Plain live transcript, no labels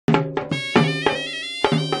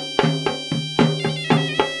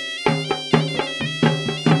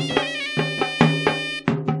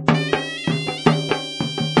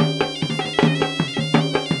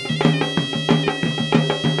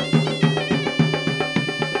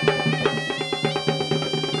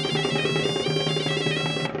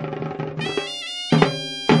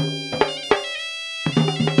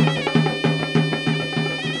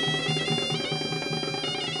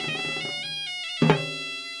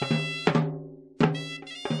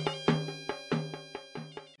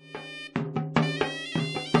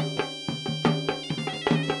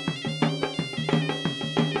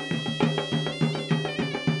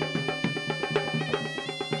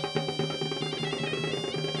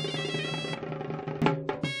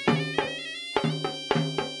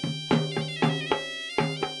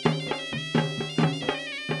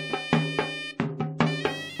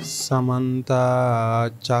समन्ता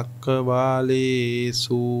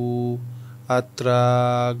चक्रवालेषु अत्रा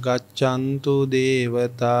गच्छन्तु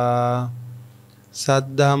देवता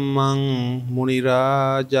सद्धम्मं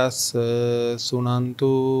मुनिराजस्स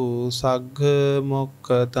सुनन्तु सग्ग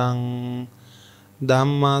मोक्खतं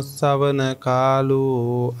ධම්මස්සවන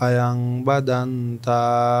කාලෝ අයං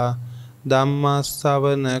බදන්තා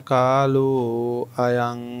ධම්මස්සවන කාලෝ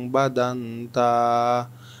අයං බදන්තා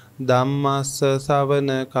ධම්මස්ස ශවන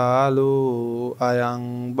කාලෝ අයං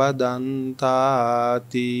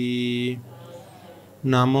බදන්තාති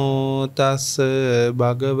නමෝ තස්ස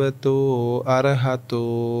භගවතු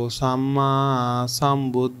අරහතෝ සම්මා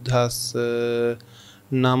සම්බුද්දස්ස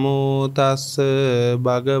නමෝ තස්ස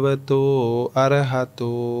භගවතු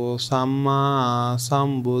අරහතෝ සම්මා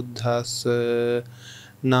සම්බුද්දස්ස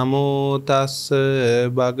නමෝ තස්ස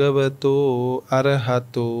භගවතු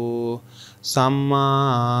අරහතෝ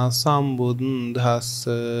සම්මා සම්බුද්දස්ස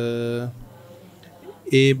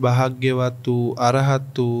ඒ භාග්‍යවත් වූ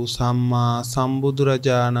අරහත් වූ සම්මා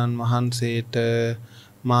සම්බුදුරජාණන් වහන්සේට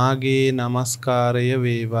මාගේ නමස්කාරය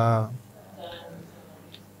වේවා.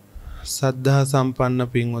 සද්ධා සම්පන්න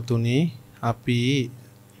පින්වතුනි, අපි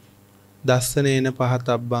දස්සනේන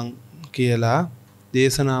පහතබ්බං කියලා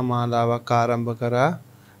දේශනා මාලාවක් ආරම්භ කරා.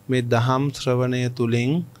 මේ දහම් ශ්‍රවණය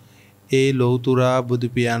තුලින් ඒ ලෞතුරා බුදු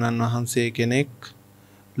පියාණන් වහන්සේ කෙනෙක්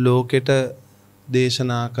ලෝකෙට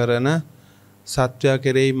දේශනා කරන සත්‍ය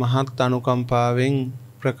කෙරෙහි මහත් අනුකම්පාවෙන්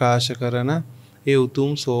ප්‍රකාශ කරන ඒ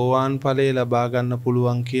උතුම් සෝවාන් ඵලය ලබා ගන්න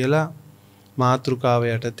පුළුවන් කියලා මාතෘකාව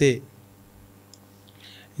යටතේ.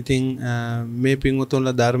 ඉතින් මේ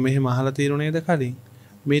පින්වතුන්ලා ධර්මයේ මහලා තියෙනු නේද කලින්?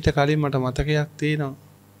 මීට කලින් මට මතකයක් තියෙනවා.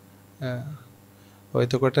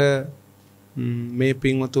 එතකොට මේ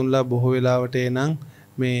පින්වතුන්ලා බොහෝ වෙලාවට එනං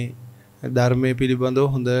මේ ධර්මයේ පිළිබඳව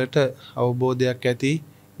හොඳට අවබෝධයක් ඇති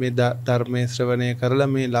මේ ධර්මයේ ශ්‍රවණය කරලා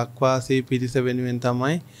මේ ලක්වාසී පිරිස වෙනුවෙන්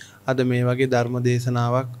තමයි අද මේ වගේ ධර්ම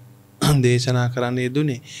දේශනාවක් දේශනා කරන්න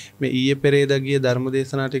යෙදුනේ. මේ ඊයේ පෙරේද ගිය ධර්ම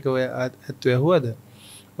දේශනා ටික ඔය ඇත්ත ඇහුවද?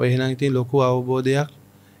 ඔය එහෙනම් ඉතින් ලොකු අවබෝධයක්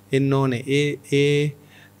එන්න ඕනේ. ඒ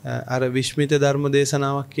අර විශ්මිත ධර්ම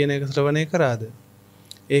දේශනාවක් කියන එක ශ්‍රවණය කරාද?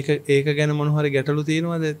 ඒක ගැන මොන හරි ගැටලු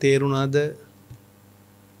තියෙනවද? තේරුණාද?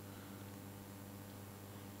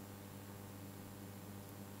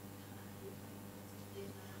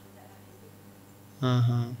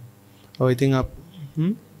 ඔය ඉතින්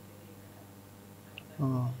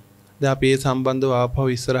දැන් අපි ඒ සම්බන්ධව ආපහු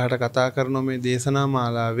ඉස්සරහට කතා කරනවා මේ දේශනා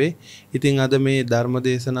මාලාවේ. ඉතින් අද මේ ධර්ම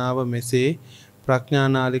දේශනාව මෙසේ ප්‍රඥා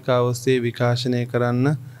නාලිකාව ඔස්සේ විකාශනය කරන්න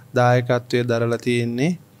දායකත්වයේ දරලා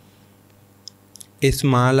තියෙන්නේ එස්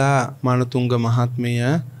මාලා මනතුංග මහත්මිය,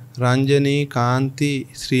 රංජනී කාන්ති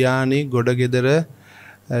ශ්‍රියානි ගොඩගෙදර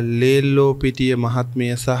ලේල්ලෝ පිටිය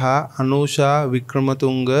මහත්මිය සහ අනූෂා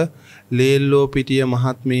වික්‍රමතුංග ලේල්ලෝ පිටිය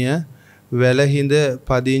මහත්මිය, වැලහිඳ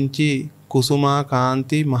පදිංචි කුසුමා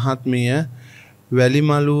කාන්ති මහත්මිය,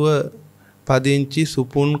 වැලිමලුව පදිංචි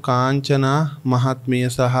සුපුන් කාංචනා මහත්මිය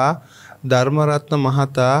සහ ධර්මරත්න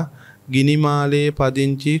මහතා ගිනිමාලේ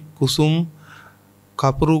පදිංචි කුසුම්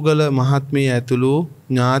කපුරුගල මහත්මිය ඇතුළු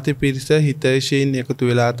ඥාති පිරිස හිතෛෂීන් එකතු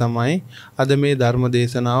වෙලා තමයි අද මේ ධර්ම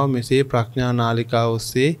දේශනාව මෙසේ ප්‍රඥා නාලිකාව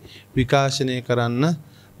ඔස්සේ විකාශනය කරන්න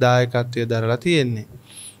දායකත්වයේ දරලා තියෙන්නේ.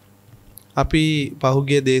 අපි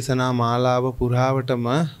පහුගිය දේශනා මාලාව පුරාවටම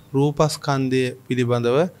රූපස්කන්ධය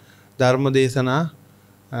පිළිබඳව ධර්ම දේශනා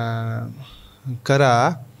කරා.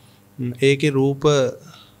 ඒකේ රූප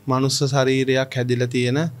මනුස්ස ශරීරයක් හැදිලා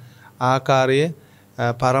තියෙන ආකාරය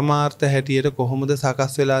පරමාර්ථ හැටියට කොහොමද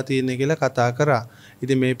සකස් වෙලා තියෙන්නේ කියලා කතා කරා.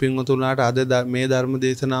 ඉතින් මේ පින්වතුන්ලාට අද මේ ධර්ම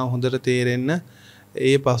දේශනාව හොඳට තේරෙන්න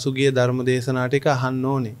ඒ පසුගිය ධර්ම දේශනා ටික අහන්න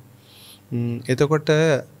ඕනේ. එතකොට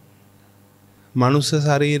මනුස්ස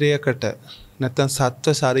ශරීරයකට නැත්නම්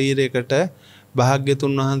සත්ව ශරීරයකට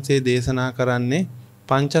භාග්‍යතුන් වහන්සේ දේශනා කරන්නේ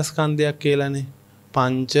පංචස්කන්ධයක් කියලානේ.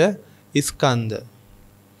 පංච ස්කන්ධ.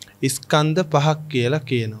 ස්කන්ධ පහක් කියලා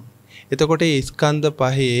කියනවා. එතකොට මේ ස්කන්ධ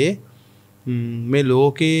පහේ මේ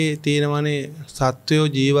ලෝකේ තියෙනවනේ සත්වයෝ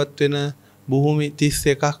ජීවත් වෙන භූමි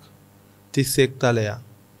 31ක් 31 තලයක්.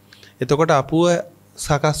 එතකොට අපුව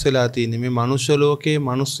සකස් වෙලා තියෙන්නේ මේ මනුෂ්‍ය ලෝකේ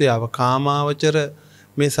මිනිස්යාව කාමාවචර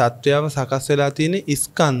මේ සත්වයව සකස් වෙලා තියෙන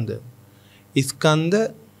ස්කන්ධ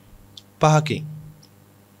පහකින්.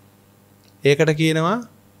 ඒකට කියනවා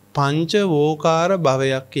පංච වෝකාර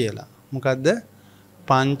භවයක් කියලා. මොකද්ද?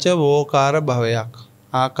 පංච වෝකාර භවයක්.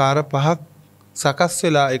 ආකාර පහක් සකස්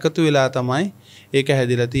වෙලා එකතු වෙලා තමයි ඒක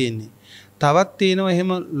හැදිලා තියෙන්නේ. තවත් තියෙනවා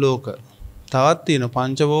එහෙම ලෝක. තවත් තියෙනවා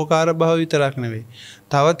පංචවෝකාර භව විතරක් නෙවෙයි.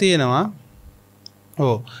 තව තියෙනවා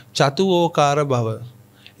චතුවෝකාර භව.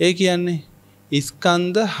 ඒ කියන්නේ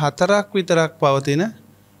ස්කන්ධ හතරක් විතරක් පවතින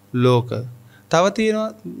ලෝක. තව තියෙනවා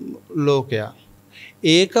ලෝකයක්.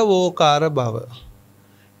 ඒකවෝකාර භව.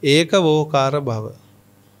 ඒකවෝකාර භව.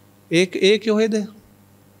 ඒක කොහෙද?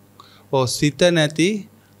 ඔව් සිත නැති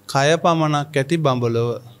කය පමණක් ඇති බඹලව.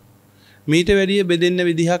 මීට වැඩිය බෙදෙන්න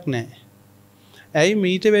විදිහක් නැහැ. ඇයි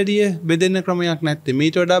මීට වැඩිය බෙදෙන්න ක්‍රමයක් නැත්තේ?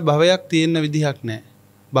 මීට වඩා භවයක් තියෙන්න විදිහක් නැහැ.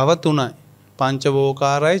 භව තුනයි.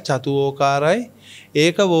 පංචවෝකාරයි, චතුවෝකාරයි,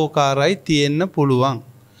 ඒකවෝකාරයි තියෙන්න පුළුවන්.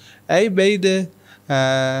 ඇයි බැයිද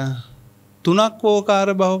තුනක් වෝකාර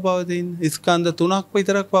භව පවතින? ස්කන්ධ තුනක්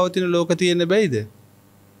විතරක් පවතින ලෝක තියෙන්න බැයිද?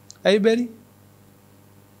 ඇයි බැරි?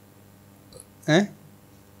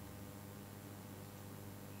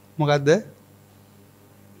 මොකද්ද?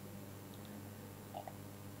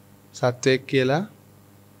 සත්වයක් කියලා.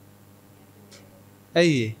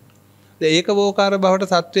 ඇයි ඒ? ඒකවෝකාර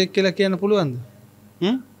භවට සත්වයක් කියලා කියන්න පුළුවන්ද?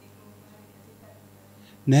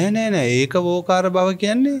 නෑ. ඒකවෝකාර භව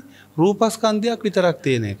කියන්නේ රූපස්කන්ධයක් විතරක්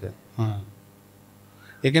තියෙන එක.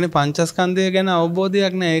 ඒ කියන්නේ පංචස්කන්ධය ගැන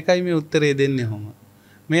අවබෝධයක් නෑ. ඒකයි මේ උත්තරේ දෙන්නේ කොහොම.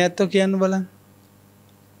 මේ ඇත්තෝ කියන්න බලන්න.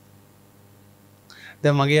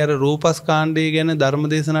 දැන් මගේ අර රූපස්කන්ධය ගැන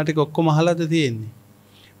ධර්මදේශනා ටික ඔක්කොම අහලාද තියෙන්නේ?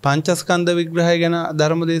 පංචස්කන්ධ විග්‍රහය ගැන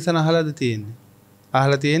ධර්මදේශන අහලාද තියෙන්නේ?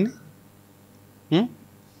 අහලා තියෙන්නේ?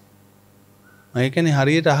 මම කියන්නේ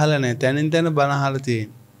හරියට අහලා නැහැ. තැනින් තැන බණ අහලා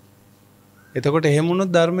තියෙන්නේ. එතකොට එහෙම වුණොත්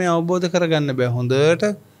ධර්මය අවබෝධ කරගන්න බෑ. හොඳට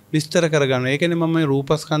විස්තර කරගන්න. ඒ කියන්නේ මම මේ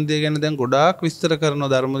රූපස්කන්ධය ගැන දැන් ගොඩාක් විස්තර කරනවා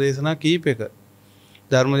ධර්මදේශනා කීපයක.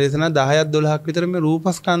 ධර්මදේශනා 10ක් 12ක් විතර මේ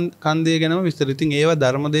රූපස්කන්ධය ගැනම විස්තර. ඉතින් ඒවා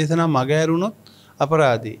ධර්මදේශනා මග ඇරුණොත්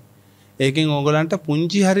අපරාධී. ඒකෙන් ඕගලන්ට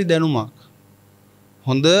පුංචි හරි දැනුමක්,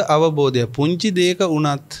 හොඳ අවබෝධය, පුංචි දෙයක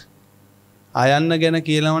වුණත් අයන්න ගැන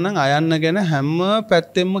කියලාම නම් අයන්න ගැන හැම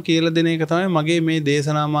පැත්තෙම කියලා දෙන එක තමයි මගේ මේ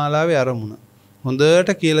දේශනා මාලාවේ අරමුණ.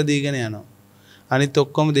 හොඳට කියලා දීගෙන යනවා. අනිත්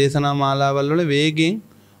ඔක්කොම දේශනා මාලාවල් වල වේගෙන්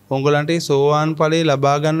ඕගලන්ට ඒ සෝවාන් ඵලයේ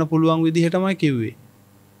ලබා ගන්න පුළුවන් විදිහටමයි කිව්වේ.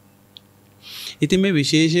 ඉතින් මේ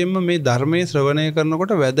විශේෂයෙන්ම මේ ධර්මයේ ශ්‍රවණය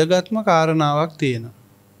කරනකොට වැදගත්ම කාරණාවක් තියෙනවා.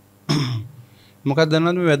 මොකක්ද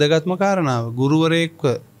දන්නවද මේ වැදගත්ම කාරණාව? ගුරුවරයෙක්ව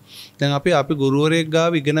දැන් අපි ගුරුවරයෙක්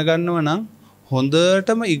ගාව ඉගෙන ගන්නව නම්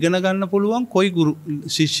හොඳටම ඉගෙන ගන්න පුළුවන් කොයි ගුරු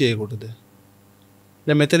ශිෂ්‍යයෙකුටද?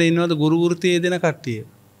 දැන් මෙතන ඉන්නවද ගුරු වෘත්තියේ දෙන කට්ටිය?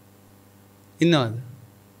 ඉන්නවද?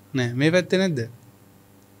 නෑ. මේ පැත්තේ නැද්ද?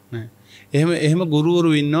 නෑ. එහෙම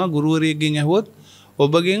ගුරුවරු ඉන්නවා. ගුරුවරියකින් ඇහුවොත්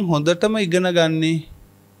ඔබගෙන් හොඳටම ඉගෙන ගන්නේ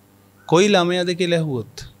කොයි ළමයාද කියලා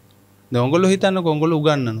ඇහුවොත්. දැන් ඔයගොල්ලෝ හිතන්නකෝ ඔයගොල්ලෝ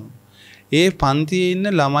උගන්වනවා. ඒ පන්තියේ ඉන්න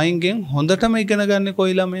ළමයින්ගෙන් හොඳටම ඉගෙන ගන්නේ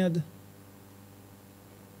කොයි ළමයාද?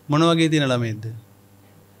 මොන වගේ තියෙන ළමයිද?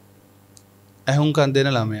 ඇහුම්කන් දෙන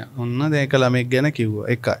ළමයා. ඔන්න දැන් එක ළමෙක් ගැන කිව්වා.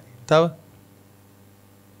 එකයි. තව?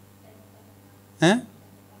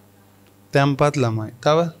 තැම්පත් ළමයි.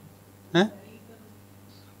 තව?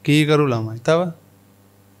 කීකරු ළමයි. තව?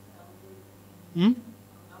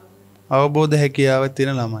 අවබෝධ හැකියාවක්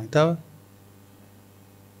තියෙන ළමයි. තව?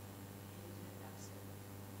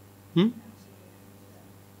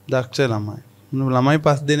 දක්ෂ ළමයි. ළමයි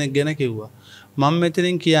 5 දෙනෙක් ගැන කිව්වා. මම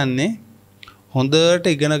මෙතනින් කියන්නේ හොඳට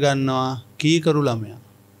ඉගෙන ගන්නවා කීකරු ළමයා.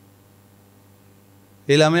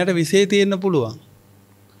 ඒ ළමයාට විශේෂ තියෙන්න පුළුවන්.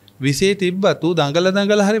 විශේෂ තිබ්බත් ඌ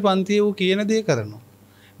දඟල හරි පන්තියේ ඌ කියන දේ කරනවා.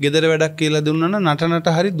 ගෙදර වැඩක් කියලා දුන්නා නම් නටනට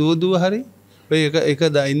හරි දුව හරි ඔය එක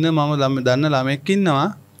ඉන්න මම දන්න ළමෙක් ඉන්නවා.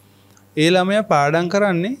 ඒ ළමයා පාඩම්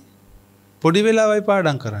කරන්නේ පොඩි වෙලාවයි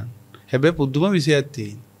පාඩම් කරන්නේ. හැබැයි පුදුම විශේෂයක්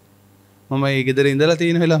තියෙනවා. මම ඒ ගෙදර ඉඳලා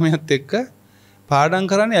තියෙන ළමයාත් එක්ක පාඩම්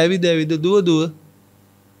කරන්නේ ඇවිද දුව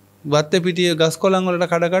වත්තේ පිටියේ ගස් කොළන් වලට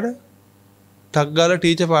කඩ ටක් ගාලා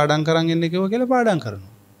ටීචර් පාඩම් කරන් ඉන්න කිව්වා කියලා පාඩම්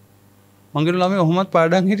කරනවා. මං කියන ළමයි ඔහොමත්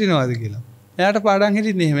පාඩම් හිටිනවාද කියලා. එයාට පාඩම්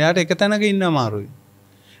හිටින්නේ එහෙම. එයාට එක තැනක ඉන්න අමාරුයි.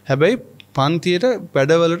 හැබැයි පන්තියට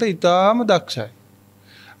වැඩවලට ඉතාම දක්ෂයි.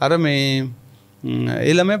 අර මේ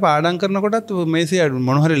ඒ ළමයි පාඩම් කරනකොටත් මේසේ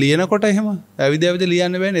මොන හරි ලියනකොට එහෙම ඇවිද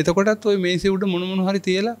ලියන්න බෑනේ. එතකොටත් ওই මේසේ උඩ මොන හරි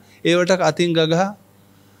තියලා ඒවට අතින් ගගහ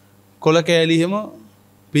කොල කෑලි එහෙම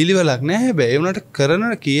පිළිවෙලක් නැහැ. හැබැයි ඒ උනට කරන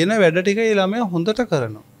කියන වැඩ ටික ඒ ළමයා හොඳට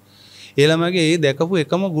කරනවා. ඒ ළමයාගේ ඒ දැකපු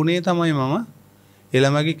එකම ගුණය තමයි මම ඒ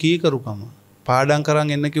ළමයාගේ කීකරුකම. පාඩම්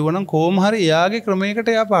කරන් එන්න කිව්වනම් කොහොම හරි එයාගේ ක්‍රමයකට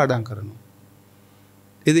එයා පාඩම් කරනවා.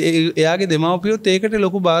 ඉතින් එයාගේ දෙමව්පියොත් ඒකට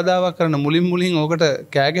ලොකු බාධාවක් කරන මුලින් ඕකට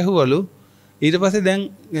කෑ ගැහුවලු. ඊට පස්සේ දැන්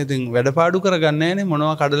ඉතින් වැඩපාඩු කරගන්නේ නැහනේ.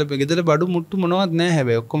 මොනවා කඩලා ගෙදර බඩු මුට්ටු මොනවත් නැහැ.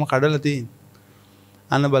 හැබැයි ඔක්කොම කඩලා තියෙන්නේ.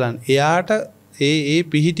 අන්න බලන්න. එයාට ඒ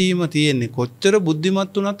පිහිටීම තියෙන්නේ කොච්චර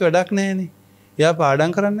බුද්ධිමත් වුණත් වැඩක් නැහැනේ. එයා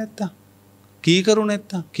පාඩම් කරන්නේ නැත්තම්, කීකරු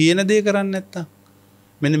නැත්තම්, කියන දේ කරන්නේ නැත්තම්,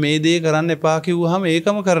 මෙන්න මේ දේ කරන්න එපා කිව්වහම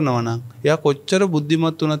ඒකම කරනවා නම් එයා කොච්චර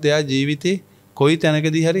බුද්ධිමත් වුණත් එයා ජීවිතේ කොයි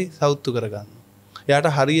තැනකදී හරි සෞතු කරගන්නවා. එයාට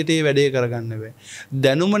හරියට ඒ වැඩේ කරගන්න බෑ.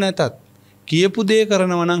 දැනුම නැතත් කියපු දේ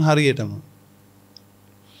කරනවා නම් හරියටම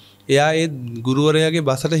එයා ඒ ගුරුවරයාගේ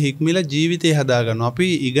බසට හික්මිලා ජීවිතේ හදා ගන්නවා. අපි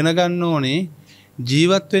ඉගෙන ගන්න ඕනේ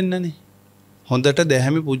ජීවත් වෙන්නනේ. හොඳට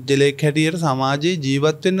දැහැමි පුජ්‍යලයක් හැටියට සමාජයේ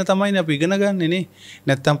ජීවත් වෙන්න තමයි අපි ඉගෙන ගන්නෙ නේ.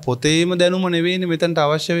 නැත්තම් පොතේම දැනුම නෙවෙයිනේ මෙතනට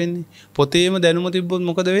අවශ්‍ය වෙන්නේ. පොතේම දැනුම තිබ්බොත්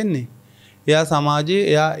මොකද වෙන්නේ? එයා සමාජයේ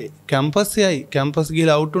එයා කැම්පස් යයි. කැම්පස්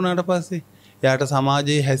ගිහලා අවුට් වුණාට පස්සේ එයාට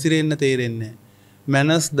සමාජයේ හැසිරෙන්න තේරෙන්නේ නැහැ.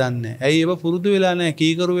 මැනර්ස් දන්නේ නැහැ. ඇයි ඒව පුරුදු වෙලා නැහැ.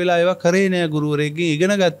 කීකරු වෙලා ඒව කරේ නැහැ ගුරුවරයෙක්ගෙන්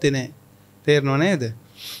ඉගෙන ගත්තේ නැහැ. තේරෙනව නේද?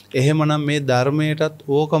 එහෙමනම් මේ ධර්මයටත්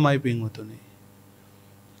ඕකමයි පින්වතුනි.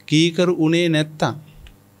 කීකරු උනේ නැත්තම්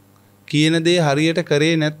කියන දේ හරියට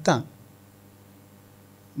කරේ නැත්තම්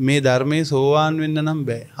මේ ධර්මයේ සෝවාන් වෙන්න නම්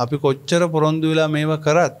බෑ. අපි කොච්චර පොරොන්දු වෙලා මේව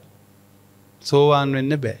කරත් සෝවාන්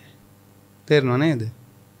වෙන්න බෑ. තේරෙනව නේද?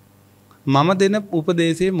 මම දෙන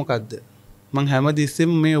උපදේශය මොකද්ද? මං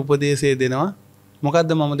හැමතිස්සෙම මේ උපදේශය දෙනවා. මොකද්ද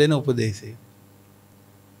මම දෙන උපදේශය?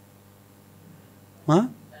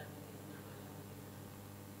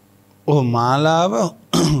 මාලාව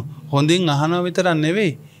හොඳින් අහනවා විතරක්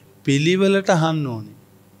නෙවෙයි පිළිවෙලට අහන්න ඕනේ.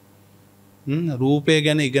 රූපය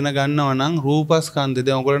ගැන ඉගෙන ගන්නවා නම් රූපස්කන්ධය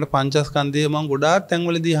දැන් ඔයගොල්ලන්ට පංචස්කන්ධය මම ගොඩාක්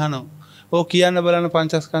තැන්වලදී අහනවා. ඔය කියන්න බලන්න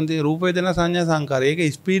පංචස්කන්ධය රූප වේදනා සංඥා සංකාර. ඒක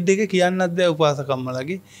ස්පීඩ් එක කියන්නත් බෑ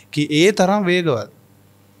උපාසකම්මලගේ. ඒ තරම් වේගවත්.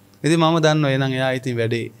 ඉතින් මම දන්නවා එහෙනම් එයා ඉතින්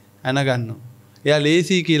වැඩේ අන ගන්නවා. එයා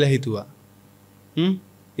ලේසි කියලා හිතුවා.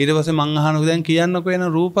 ඊට පස්සේ මං අහනවා දැන් කියන්නකෝ එන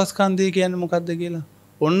රූපස්කන්ධය කියන්නේ මොකද්ද කියලා.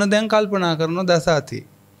 ඔන්න දැන් කල්පනා කරනවා දසාති.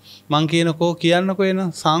 මං කියනකෝ කියන්නකෝ එන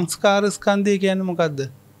සංස්කාර ස්කන්ධය කියන්නේ මොකද්ද?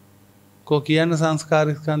 කෝ කියන්න සංස්කාර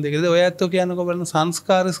ස්කන්ධය කියලා. ඔය ඇත්තෝ කියන්නකෝ බලන්න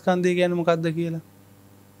සංස්කාර ස්කන්ධය කියන්නේ මොකද්ද කියලා.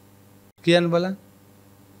 කියන්න බලන්න.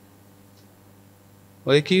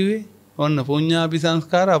 ඔය කිව්වේ ඔන්න පුඤ්ඤාපි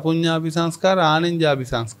සංස්කාර අපුඤ්ඤාපි සංස්කාර ආනෙන්ජාපි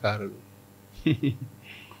සංස්කාරලු.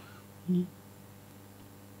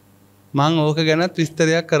 මං ඕක ගැනත්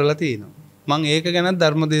විස්තරයක් කරලා තියෙනවා. මං ඒක ගැනත්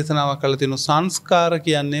ධර්ම දේශනාවක් කරලා තියෙනවා. සංස්කාර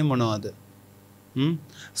කියන්නේ මොනවද?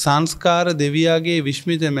 සංස්කාර දෙවියාගේ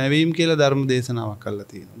විශ්මිත මැවීම් කියලා ධර්ම දේශනාවක් කරලා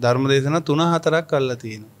තියෙනවා. ධර්ම දේශනා 3-4ක් කරලා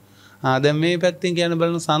තියෙනවා. දැන් මේ පැත්තෙන් කියන්න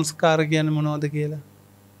බලන සංස්කාර කියන්නේ මොනවද කියලා.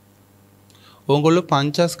 ඕගොල්ලෝ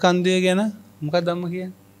පංචස්කන්ධය ගැන මොකක්ද අම්ම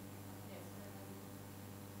කියන්නේ?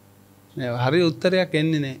 හරි උත්තරයක්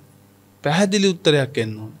එන්නේ නැහැ. පැහැදිලි උත්තරයක්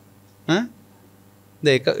එන්න ඕනේ.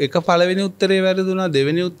 එක පළවෙනි උත්තරේ වැරදුනා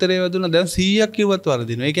දෙවෙනි උත්තරේ වැරදුනා දැන් 100ක් කිව්වත්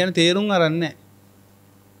වරදිනවා. ඒ කියන්නේ තේරුම් අරන් නැහැ.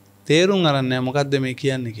 තේරුම් අරන් නැහැ මොකද්ද මේ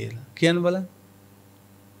කියන්නේ කියලා. කියන්න බලන්න.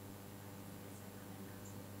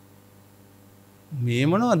 මේ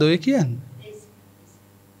මොනවද ඔය කියන්නේ?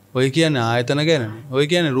 ඔය කියන්නේ ආයතන ගැනනේ. ඔය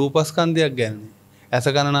කියන්නේ රූපස්කන්ධයක් ගැනනේ. ඇස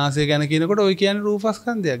කන නාසය ගැන කියනකොට ඔය කියන්නේ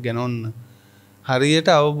රූපස්කන්ධයක් ගැන. ඔන්න. හරියට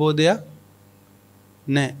අවබෝධයක්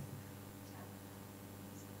නැහැ.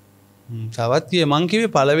 තවත් කියේ මං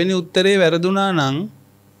කිව්වේ පළවෙනි උත්තරේ වැරදුනා නම්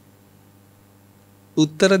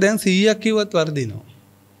උත්තර දැන් 100ක් කිව්වත් වර්ධිනවා.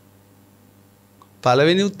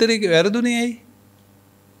 පළවෙනි උත්තරේ වැරදුනේ ඇයි?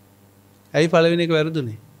 ඇයි පළවෙනි එක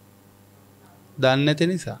වැරදුනේ? දන්නේ නැති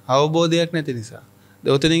නිසා, අවබෝධයක් නැති නිසා.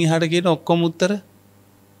 ඔතනින් එහාට කියන ඔක්කොම උත්තර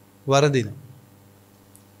වරදිනවා.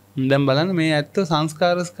 දැන් බලන්න මේ ඇත්ත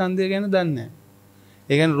සංස්කාර ස්කන්ධය ගැන දන්නේ නැහැ.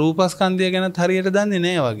 ඒ කියන්නේ රූපස්කන්ධය ගැනත් හරියට දන්නේ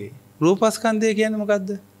නැහැ වගේ. රූපස්කන්ධය කියන්නේ මොකද්ද?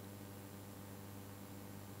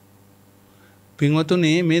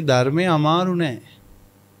 පින්වතුනි මේ ධර්මය අමාරු නෑ.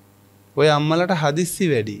 ඔය අම්මලට හදිස්සි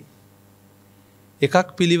වැඩි. එකක්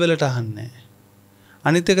පිළිවෙලට අහන්නේ නැහැ.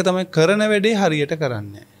 අනිත් එක තමයි කරන වැඩේ හරියට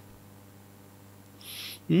කරන්නේ නැහැ.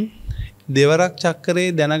 දෙවරක් චක්‍රේ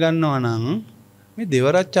දැනගන්නවා නම් මේ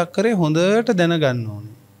දෙවරක් චක්‍රේ හොඳට දැනගන්න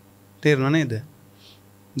ඕනේ. තේරුණා නේද?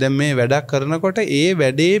 දැන් මේ වැඩක් කරනකොට ඒ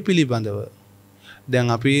වැඩේ පිළිබඳව දැන්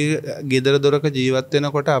අපි ගෙදර දොරක ජීවත්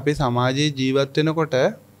වෙනකොට අපි සමාජයේ ජීවත් වෙනකොට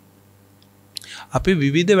අපි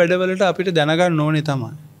විවිධ වැඩවලට අපිට දැනගන්න ඕනේ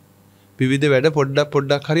තමයි. විවිධ වැඩ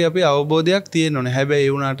පොඩ්ඩක් හරි අපි අවබෝධයක් තියෙන්න ඕනේ. හැබැයි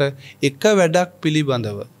ඒ වුණාට එක වැඩක්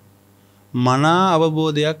පිළිබඳව මනා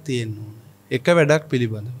අවබෝධයක් තියෙන්න ඕනේ. එක වැඩක්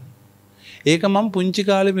පිළිබඳව. ඒක මම පුංචි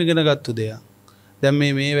කාලෙම ඉගෙන ගත්ත දෙයක්. දැන්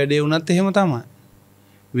මේ වැඩේ වුණත් එහෙම තමයි.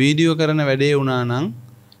 වීඩියෝ කරන වැඩේ වුණා නම්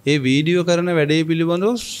ඒ වීඩියෝ කරන වැඩේ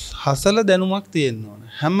පිළිබඳව හසල දැනුමක් තියෙන්න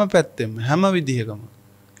ඕනේ. හැම පැත්තෙම හැම විදිහකම.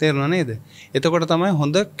 තේරුණා නේද? එතකොට තමයි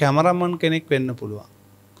හොඳ කැමරාමන් කෙනෙක් වෙන්න පුළුවන්.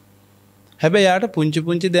 හැබැයි යාට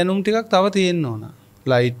පුංචි දැනුම් ටිකක් තව තියෙන්න ඕන.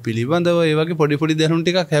 ලයිට් පිළිබඳව ඒ වගේ පොඩි දැනුම්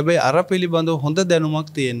ටිකක් හැබැයි අර පිළිබඳව හොඳ දැනුමක්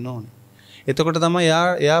තියෙන්න ඕනේ. එතකොට තමයි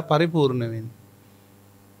එයා පරිපූර්ණ වෙන්නේ.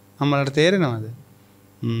 අම්මලට තේරෙනවද?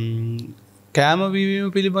 කෑම බීවීම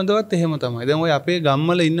පිළිබඳවත් එහෙම තමයි. දැන් ඔය අපේ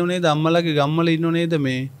ගම්වල ඉන්නෝ නේද? අම්මලාගේ ගම්වල ඉන්නෝ නේද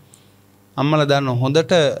මේ අම්මලා දන්නව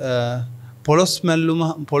හොඳට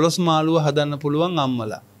පොලොස් මාළුව හදන්න පුළුවන්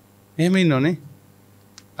අම්මලා. එහෙම ඉන්නෝනේ.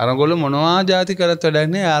 අරගොල්ලෝ මොනවා જાති කරත්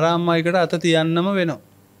වැඩක් නෑ. අර අම්මයිකට අත තියන්නම වෙනවා.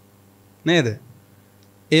 නේද?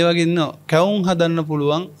 ඒ වගේ ඉන්න කැවුම් හදන්න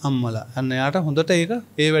පුළුවන් අම්මලා. අන්න එයාට හොඳට ඒක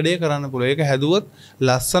ඒ වැඩේ කරන්න පුළුවන්. ඒක හැදුවොත්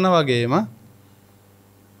ලස්සන වගේම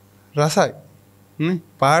රසයි.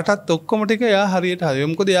 පාටත් ඔක්කොම ටික එයා හරියට හරි.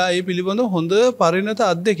 මොකද එයා ඒ පිළිබඳව හොඳ පරිණත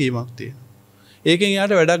අත්දැකීමක් තියෙනවා. ඒකෙන්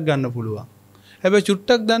එයාට වැඩක් ගන්න පුළුවන්. හැබැයි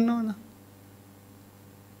චුට්ටක් දන්නවනේ.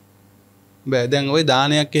 බෑ දැන් ওই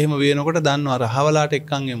දානයක් එහෙම වෙනකොට දන්නවා රහවලාට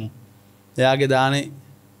එක්කන් එමු. එයාගේ දානේ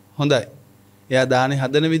හොඳයි. එයා දානේ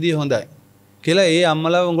හදන විදිය හොඳයි. කියලා ඒ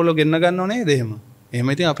අම්මලා උගලෝ ගෙන්න ගන්නව නේද එහෙම. එහෙම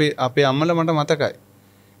ඉතින් අපේ අම්මලා මට මතකයි.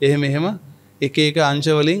 එහෙම එක එක අංශ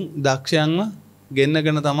වලින් දක්ෂයන්ව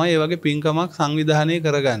ගෙන්නගෙන තමයි ඒ වගේ පින්කමක් සංවිධානය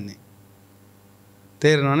කරගන්නේ.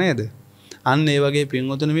 තේරෙනව නේද? අන්න ඒ වගේ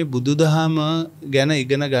පින්වතුනි මේ බුදුදහම ගැන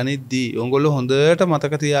ඉගෙන ගනිද්දී උගලෝ හොඳට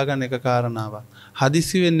මතක තියාගන්න එක කාරණාවක්.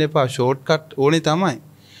 හදිසි වෙන්න එපා. ෂෝට් කට් ඕනේ තමයි.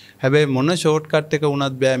 හැබැයි මොන ෂෝට් කට් එක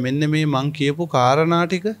වුණත් බෑ මෙන්න මේ මං කියපු කාරණා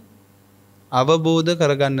ටික අවබෝධ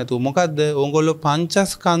කරගන්න නැතුව. මොකද්ද? ඕගොල්ලෝ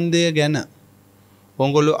පංචස්කන්ධය ගැන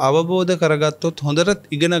ඕගොල්ලෝ අවබෝධ කරගත්තොත් හොඳට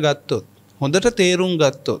ඉගෙන ගත්තොත් හොඳට තේරුම්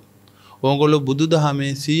ගත්තොත් ඕගොල්ලෝ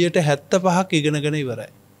බුදුදහමේ 75%ක් ඉගෙනගෙන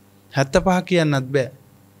ඉවරයි. 75 කියන්නත් බෑ.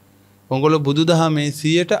 ඕගොල්ලෝ බුදුදහමේ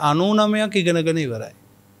 99%ක් ඉගෙනගෙන ඉවරයි.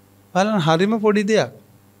 බලන්න හරිම පොඩි දෙයක්.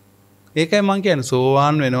 ඒකයි මං කියන්නේ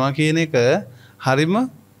සෝවාන් වෙනවා කියන එක හරිම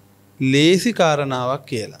ලේසි කාරණාවක්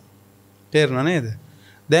කියලා. තේරුණා නේද?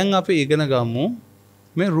 දැන් අපි ඉගෙන ගමු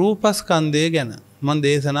මේ රූපස්කන්ධය ගැන. මම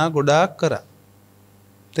දේශනා ගොඩාක් කරා.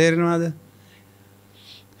 තේරෙනවද?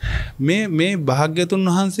 මේ භාග්‍යතුන්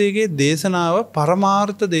වහන්සේගේ දේශනාව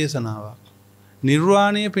පරමාර්ථ දේශනාවක්.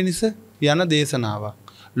 නිර්වාණය පිණිස යන දේශනාවක්.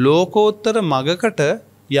 ලෝකෝත්තර මගකට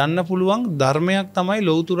යන්න පුළුවන් ධර්මයක් තමයි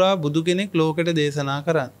ලෞතුරා බුදු කෙනෙක් ලෝකෙට දේශනා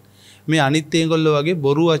කරන්නේ. මේ අනිත් ඒගොල්ලෝ වගේ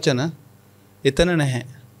බොරු වචන එතන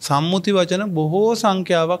නැහැ. සම්මුති වචන බොහෝ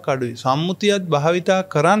සංඛ්‍යාවක් අඩුයි. සම්මුතියත් භාවිතා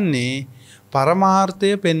කරන්නේ පරමාර්ථය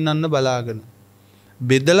පෙන්වන්න බලාගෙන.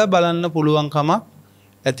 බෙදලා බලන්න පුළුවන් කමක්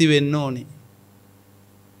ඇති වෙන්න ඕනි.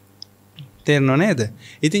 තේරෙනව නේද?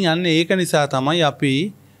 ඉතින් අන්න ඒක නිසා තමයි අපි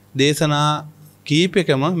දේශනා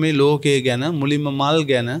කීපෙකම මේ ලෝකය ගැන මුලින්ම මල්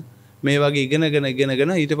ගැන මේ වගේ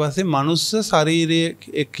ඉගෙනගෙන ඊට පස්සේ මනුස්ස ශරීරය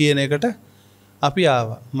කියන එකට අපි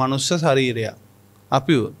ආවා. මනුස්ස ශරීරය.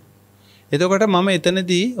 අපිව එතකොට මම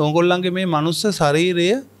එතනදී ඕගොල්ලන්ගේ මේ මනුස්ස ශරීරය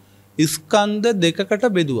ස්කන්ධ දෙකකට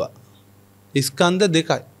බෙදුවා. ස්කන්ධ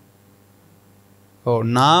දෙකයි. ඔව්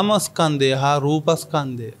නාම ස්කන්ධය හා රූප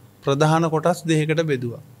ස්කන්ධය ප්‍රධාන කොටස් දෙකකට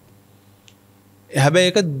බෙදුවා. හැබැයි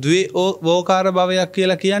ඒක ද්වේෝකාර භවයක්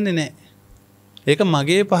කියලා කියන්නේ නැහැ. ඒක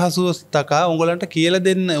මගේ පහසුව තකා උඹලන්ට කියලා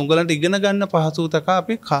දෙන්න උඹලන්ට ඉගෙන ගන්න පහසුව තකා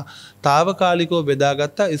අපි తాවකාලිකව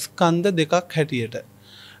බෙදාගත්ත ස්කන්ධ දෙකක් හැටියට.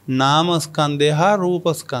 නාම ස්කන්ධය හා රූප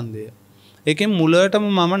ස්කන්ධය. ඒකෙන් මුලටම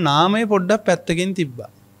මම නාමය පොඩ්ඩක් පැත්තකින් තිබ්බා.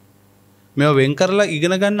 මේව වෙන් කරලා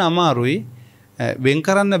ඉගෙන ගන්න අමාරුයි. වෙන්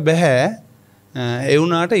කරන්න බෑ. ඒ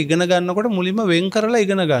වුණාට ඉගෙන ගන්නකොට මුලින්ම වෙන් කරලා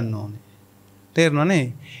ඉගෙන ගන්න ඕනේ. තේරෙනව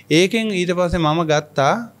නේ? ඒකෙන් ඊට පස්සේ මම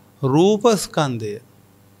ගත්තා රූප ස්කන්ධය.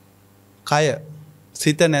 කය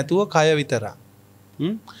සිත නැතුව කය විතරක්.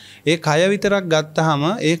 ඒ කය විතරක් ගත්තාම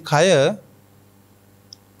ඒ කය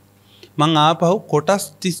මං ආපහු කොටස්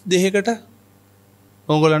 32කට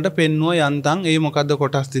ඔයගොල්ලන්ට පෙන්නුව යන්තම්. ඒ මොකද්ද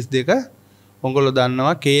කොටස් 32? ඔයගොල්ලෝ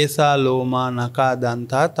දන්නවා කේසා ලෝමා නකා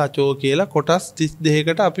දන්තා තචෝ කියලා කොටස්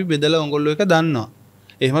 32කට අපි බෙදලා ඔයගොල්ලෝ එක දන්නවා.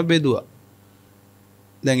 එහෙම බෙදුවා.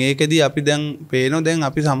 දැන් ඒකෙදී අපි දැන් පේනවා දැන්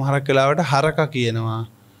අපි සමහරක් වෙලාවට හරක කියනවා.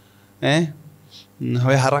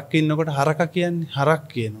 ඔය හරක් ඉන්නකොට හරක කියන්නේ හරක්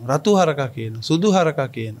කියනවා. රතු හරක කියනවා. සුදු හරක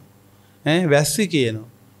කියනවා. වැස්සි කියනවා.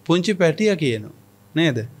 පුංචි පැටියා කියනවා.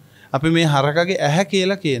 නේද? අපි මේ හරකගේ ඇහැ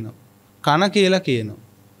කියලා කියනවා. කන කියලා කියනවා.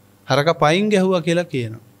 හරක පයින් ගැහුවා කියලා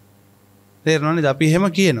කියනවා. තේරෙනවද? අපි එහෙම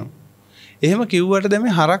කියනවා. එහෙම කිව්වට දැන්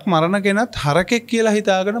මේ හරක් මරණ කෙනත් හරකෙක් කියලා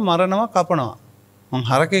හිතාගෙන මරනවා කපනවා. මං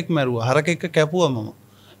හරකෙක් මැරුවා. හරකෙක් කැපුවා මම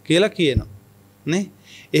කියලා කියනවා. නේ?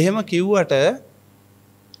 එහෙම කිව්වට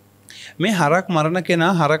මේ හරක් මරණ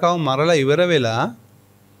කෙනා හරකව මරලා ඉවර වෙලා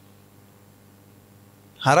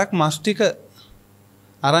හරක් මස් ටික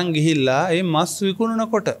අරන් ගිහිල්ලා ඒ මස්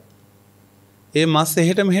විකුණනකොට ඒ මස්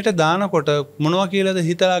එහෙට මෙහෙට දානකොට මොනවා කියලාද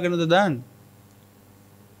හිතාගෙනද දාන්නේ?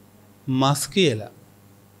 මස් කියලා.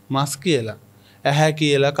 මස් කියලා. ඇහැ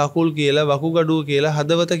කියලා, කකුල් කියලා, වකුගඩුව කියලා,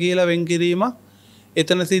 හදවත කියලා වෙන් කිරීමක්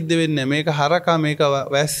එතන සිද්ධ වෙන්නේ නැහැ. මේක හරකා මේක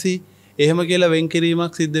වැස්සි එහෙම කියලා වෙන්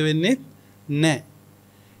කිරීමක් සිද්ධ වෙන්නේ නැහැ.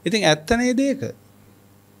 ඉතින් ඇත්ත නේද ඒක?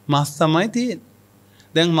 මස් තමයි තියෙන්නේ.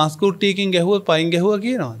 දැන් මස් කුට්ටියකින් ගැහුවොත් පයින් ගැහුවා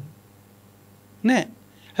කියනවද? නෑ.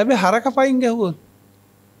 හැබැයි හරක පයින් ගැහුවොත්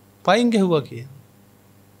පයින් ගැහුවා කියන.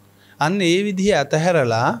 අන්න ඒ විදිහේ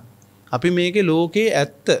අතහැරලා අපි මේකේ ලෝකේ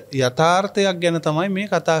ඇත්ත යථාර්ථයක් ගැන තමයි මේ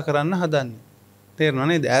කතා කරන්න හදන්නේ. තේරෙනව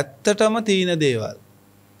නේද? ඇත්තටම තියෙන දේවල්.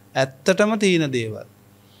 ඇත්තටම තියෙන දේවල්.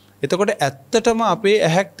 එතකොට ඇත්තටම අපේ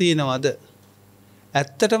ඇහැක් තියෙනවද?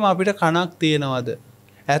 ඇත්තටම අපිට කනක් තියෙනවද?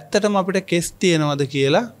 ඇත්තටම අපිට කෙස් තියෙනවද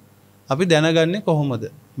කියලා අපි දැනගන්නේ කොහොමද?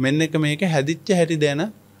 මෙන්න එක මේක හැදිච්ච හැටි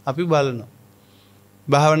දැන අපි බලනවා.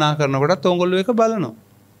 භාවනා කරනකොටත් ඕගොල්ලෝ එක බලනවා.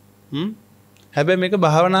 හැබැයි මේක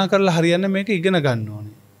භාවනා කරලා හරියන්නේ මේක ඉගෙන ගන්න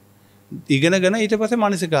ඕනේ. ඉගෙනගෙන ඊට පස්සේ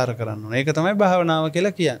මානසිකාර කරන්න ඕනේ. ඒක තමයි භාවනාව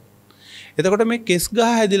කියලා කියන්නේ. එතකොට මේ කෙස් ගහ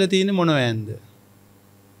හැදිලා තියෙන්නේ මොන වෑන්ද?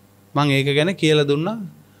 මම ඒක ගැන කියලා දුන්නා.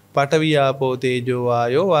 පඨවි ආපෝ තේජෝ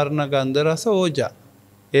වායෝ වර්ණ ගන්ධ රස ඕජා.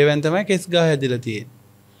 ඒවෙන් තමයි කෙස් ගහ හැදිලා තියෙන්නේ.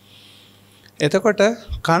 එතකොට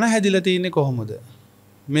කන හැදිලා තියෙන්නේ කොහොමද?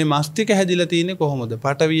 මේ මස්තික හැදිලා තියෙන්නේ කොහොමද?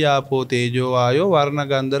 පඨවි ආපෝ තේජෝ වායෝ වර්ණ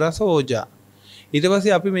ගන්ධ රස ඕජා. ඊට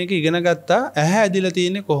පස්සේ අපි මේක ඉගෙන ගත්තා. ඇහැ හැදිලා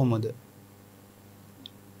තියෙන්නේ කොහොමද?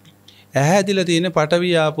 ඇහැ හැදිලා තියෙන්නේ පඨවි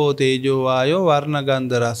ආපෝ තේජෝ වායෝ වර්ණ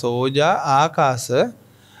ගන්ධ රස ඕජා ආකාශ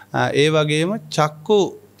ඒ වගේම චක්කු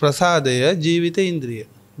ප්‍රසාදය ජීවිත ඉන්ද්‍රිය.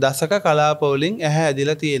 දසක කලාප වලින් ඇහැ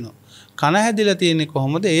හැදිලා තියෙනවා. කන හැදිලා තියෙන්නේ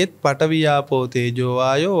කොහොමද? ඒත් පඨවි ආපෝ තේජෝ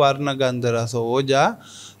වායෝ වර්ණ ගන්ධ රස ඕජා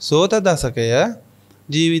සෝත දසකය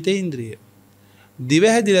ජීවිත ඉන්ද්‍රිය. දිව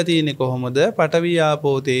හැදිලා තියෙන්නේ කොහොමද? පඨවි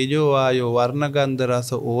ආපෝ තේජෝ වායෝ වර්ණ ගන්ධ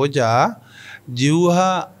රස ඕජා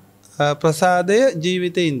ජීවහා ප්‍රසාදය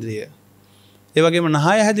ජීවිත ඉන්ද්‍රිය. ඒ වගේම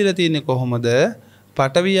නහය හැදිලා තියෙන්නේ කොහොමද?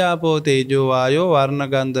 පඨවි ආපෝ තේජෝ වායෝ වර්ණ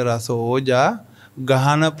ගන්ධ රස ඕජා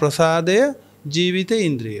ගහන ප්‍රසාදය ජීවිත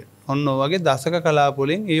ඉන්ද්‍රිය. ඔන්න ඔය වගේ දසක කලාප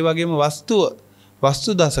වලින් ඒ වගේම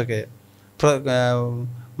වස්තු දසකය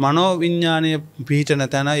මනෝ විඥානීය පිහිටන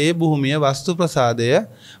තැන ඒ භූමිය වස්තු ප්‍රසාදය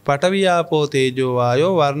පඨවි ආපෝ තේජෝ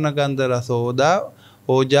වායෝ වර්ණ ගන්ධ රස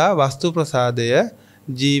ඕජා වස්තු ප්‍රසාදය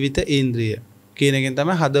ජීවිත ඉන්ද්‍රිය කියන එකෙන්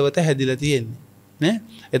තමයි හදවත හැදිලා තියෙන්නේ නේ.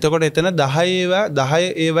 එතකොට එතන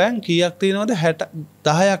 10 ඒවායින් කීයක් තියෙනවද?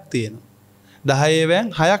 10ක් තියෙනවා. 10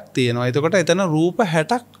 ඒවායින් 6ක් තියෙනවා. එතකොට එතන රූප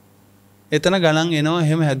 60ක් එතන ගණන් එනවා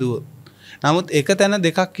එහෙම හැදුවොත්. නමුත් එක තැන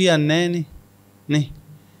දෙකක් කියන්නේ නැහනේ නේ.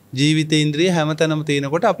 ජීවිත ඉන්ද්‍රිය හැමතැනම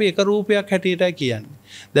තියෙනකොට අපි එක රූපයක් හැටියටයි කියන්නේ.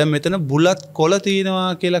 දැන් මෙතන බුලත් කොළ තියෙනවා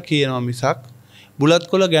කියලා කියනවා මිසක් බුලත්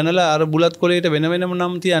කොළ ගැනලා අර බුලත් කොළේට වෙන වෙනම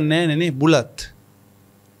නම් තියන්නේ නැහැ නේ. බුලත්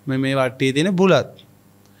මේ වට්ටියේ තියෙන බුලත්.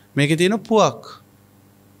 මේකේ තියෙන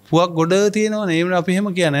පුවක් ගොඩ තියෙනවනේ. එහෙම අපි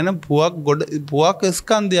එහෙම කියන්නේ නේද? පුවක්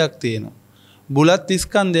ස්කන්ධයක් තියෙනවා. බුලත්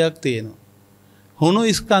ස්කන්ධයක් තියෙනවා. හුණු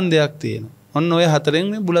ස්කන්ධයක් තියෙනවා. ඔන්න ඔය හතරෙන්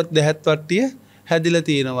මේ බුලත් දැහැත් වට්ටිය හැදිලා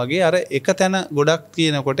තියෙනවා වගේ අර එක තැන ගොඩක්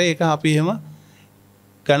තියෙනකොට ඒක අපි එහෙම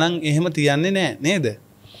ගණන් එහෙම තියන්නේ නැහැ නේද?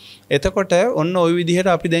 එතකොට ඔන්න ওই විදිහට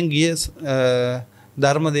අපි දැන් ගිය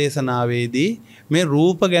ධර්ම දේශනාවේදී මේ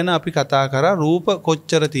රූප ගැන අපි කතා කරා. රූප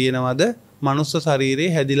කොච්චර තියෙනවද මනුස්ස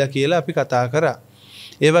ශරීරයේ හැදිලා කියලා අපි කතා කරා.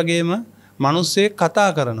 ඒ වගේම මිනිස්සේ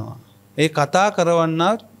කතා කරනවා. ඒ කතා කරවන්න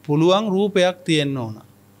පුළුවන් රූපයක් තියෙන්න ඕන.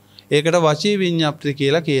 ඒකට වචී විඤ්ඤාප්ති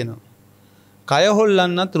කියලා කියනවා. කය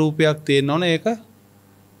හොල්ලන්නත් රූපයක් තියෙන්න ඕන. ඒක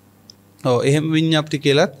එහෙම විඤ්ඤාප්ති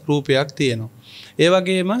කියලාත් රූපයක් තියෙනවා. ඒ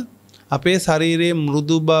වගේම අපේ ශරීරයේ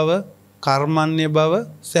මෘදු බව, කර්මන්නේ බව,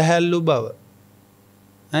 සැහැල්ලු බව.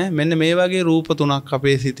 මෙන්න මේ වගේ රූප තුනක්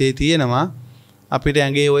අපේ සිතේ තියෙනවා. අපිට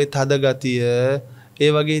ඇඟේ ওই තද ගතිය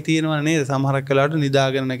ඒ වගේ තියෙනවා නේද? සමහරක් වෙලාවට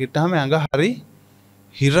නිදාගෙන නැගිට්ටාම ඇඟ හරි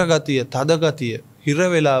හිර ගතිය, තද ගතිය, හිර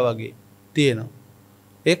වෙලා වගේ තියෙනවා.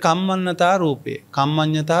 ඒ කම්මඤ්ඤතා රූපය,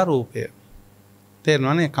 කම්මඤ්ඤතා රූපය.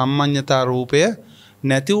 තේරෙනවනේ? කම්මඤ්ඤතා රූපය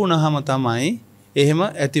නැති වුණාම තමයි එහෙම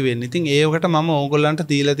ඇති වෙන්නේ. ඉතින් ඒකට මම ඕගොල්ලන්ට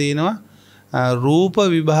දීලා තිනවා රූප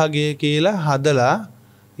විභාගය කියලා හදලා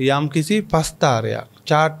යම්කිසි පස්තාරයක්,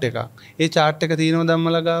 chart එකක්. ඒ chart එක තියෙනවද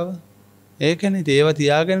අම්මලා ගාව? ඒකනේ. ඒවා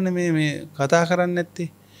තියාගෙන මේ කතා කරන්නේ නැත්තේ.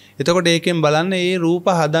 එතකොට ඒකෙන් බලන්න මේ රූප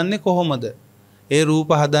හදන්නේ කොහොමද? ඒ රූප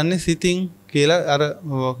හදන්නේ සිතින් කියලා අර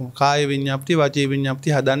කාය විඤ්ඤාප්ති, වචී විඤ්ඤාප්ති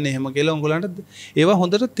හදන්නේ එහෙම කියලා උඹලන්ට ඒවා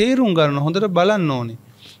හොඳට තේරුම් ගන්න, හොඳට බලන්න ඕනේ.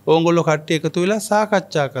 ඕගොල්ලෝ කට්ටිය එකතු වෙලා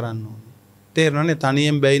සාකච්ඡා කරන්න ඕනේ. තේරෙනවනේ?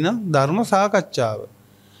 තනියෙන් බැයි නම් ධර්ම සාකච්ඡාව.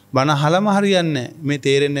 බණ අහලම හරියන්නේ නැහැ. මේ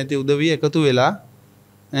තේරෙන්නේ නැති උදවිය එකතු වෙලා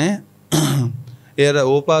ඒර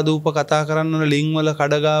ඕපාදූප කතා කරන්න ඕන ලින්ක් වල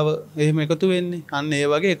කඩගාව එහෙම එකතු වෙන්නේ. අන්න ඒ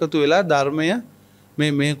වගේ එකතු වෙලා ධර්මය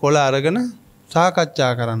මේ කොළ අරගෙන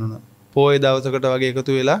සාකච්ඡා කරන්න ඕන. පොයේ දවසකට වගේ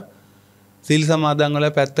එකතු වෙලා සිල් සමාදන් වල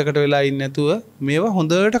පැත්තකට වෙලා ඉන්නේ නැතුව මේවා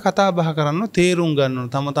හොඳට කතා බහ කරන්න, තේරුම් ගන්න ඕන.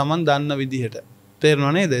 තමන් දන්න විදිහට.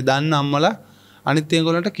 තේරෙනව නේද? දන්න අම්මලා අනිත්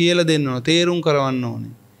ඒගොල්ලන්ට කියලා දෙන්න ඕන, තේරුම් කරවන්න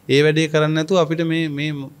ඕනේ. ඒ වැඩේ කරන්නේ නැතුව අපිට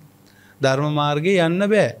මේ ධර්ම මාර්ගේ යන්න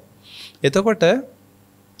බෑ. එතකොට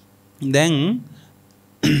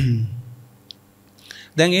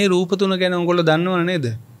දැන් ඒ රූප තුන ගැන ඔයගොල්ලෝ දන්නව නේද?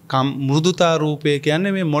 මෘදුතා රූපය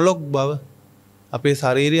කියන්නේ මේ මොලොක් බව. අපේ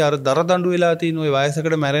ශාරීරිය අර දරදඬු වෙලා තියෙන ওই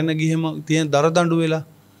වයසකට මැරෙන්න ගිහිම තියෙන දරදඬු වෙලා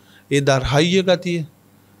ඒ හයිය ගතිය.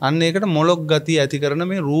 අන්න ඒකට මොලොක් ගතිය ඇති කරන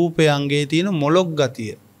මේ රූපේ අංගයේ තියෙන මොලොක්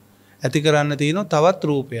ගතිය. ඇති කරන්න තියෙනවා තවත්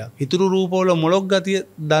රූපයක්. ඉතුරු රූපවල මොලොක් ගතිය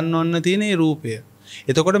දන්වන්න තියෙන මේ රූපය.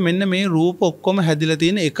 එතකොට මෙන්න මේ රූප ඔක්කොම හැදිලා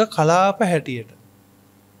තියෙන එක කලාප හැටියට.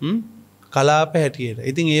 කලාප හැටියට.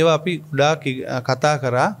 ඉතින් ඒවා අපි ගොඩාක් කතා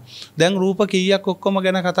කරා. දැන් රූප කීයක් ඔක්කොම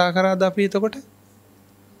ගැන කතා කරාද අපි එතකොට?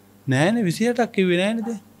 නෑනේ 28ක් කිව්වේ නෑනේ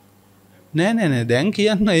දැන්. නෑ දැන්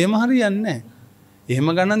කියන්න එහෙම හරියන්නේ නෑ. එහෙම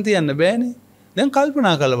ගණන් තියන්න බෑනේ. දැන්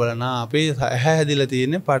කල්පනා කරලා බලන්න. අපේ ඇහැ හැදිලා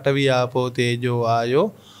තියෙන්නේ පඨවි ආපෝ තේජෝ ආයෝ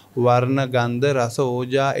වර්ණ ගන්ධ රස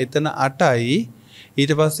ඕජා එතන 8යි.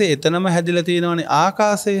 ඊට පස්සේ එතනම හැදිලා තියෙනවනේ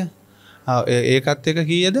ආකාශය. ඒකත් එක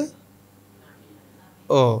කීයද?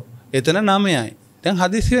 ඔව්. එතන 9යි. දැන්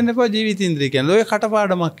හදිස්සි වෙන්න එපා ජීවිතේන්ද්‍රිය කියන්නේ. ඔය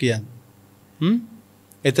කටපාඩමක් කියන්නේ.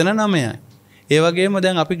 එතන 9යි. ඒ වගේම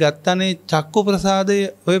දැන් අපි ගත්තනේ චක්කු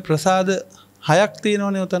ප්‍රසාදයේ ඔය ප්‍රසාද 6ක්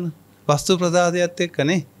තියෙනවනේ උතන. වස්තු ප්‍රසාදයත්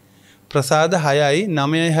එක්කනේ. ප්‍රසාද 6යි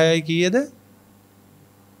 9යි 6යි කීයද?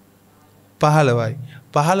 15යි.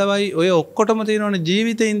 15යි ඔය ඔක්කොටම තියෙනවනේ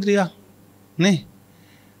ජීවිතේන්ද්‍රිය. නේ?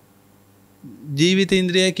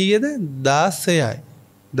 ජීවිතේන්ද්‍රිය කීයද? 16යි.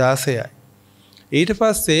 16යි. ඊට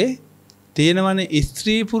පස්සේ තියෙනවනේ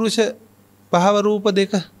ස්ත්‍රී පුරුෂ භව රූප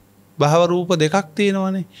දෙක. භව රූප දෙකක්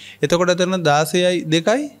තියෙනවනේ. එතකොට එතන 16යි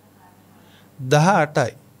 2යි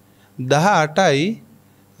 18යි. 18යි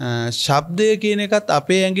ශබ්දය කියන එකත්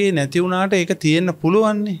අපේ ඇඟේ නැති වුණාට ඒක තියෙන්න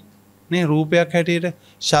පුළුවන් නේ රූපයක් හැටියට.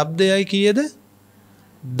 ශබ්දයයි කීයද?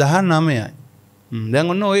 19යි. දැන්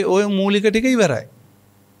ඔන්න ඔය මූලික ටික ඉවරයි.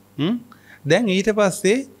 දැන් ඊට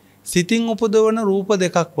පස්සේ සිතින් උපදවන රූප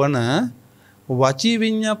දෙකක් වන වචී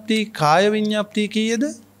විඤ්ඤාප්ති කාය විඤ්ඤාප්ති කීයද?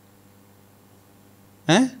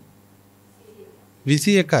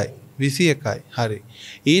 21යි. 21යි. හරි.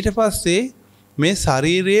 ඊට පස්සේ මේ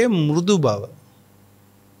ශරීරයේ මෘදු බව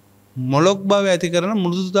මොලොක් බව ඇති කරන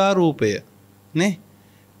මෘදුතා රූපය නේ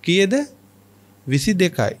කීයද?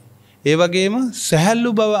 22යි. ඒ වගේම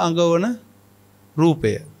සැහැල්ලු බව අඟවන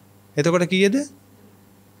රූපය. එතකොට කීයද?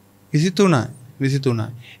 23යි. 23යි.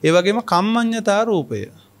 ඒ වගේම කම්මඤ්ඤතා රූපය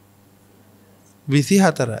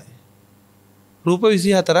 24යි. රූප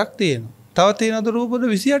 24ක් තියෙනවා. තව තියෙනවද රූපද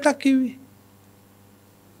 28ක් කිව්වේ?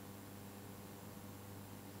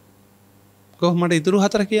 කොහොමද ඉතුරු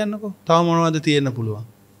 4 කියන්නකෝ? තව මොනවද තියෙන්න පුළුවන්?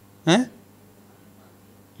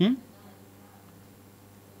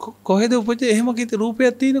 කොහෙද උපජ එහෙම කිත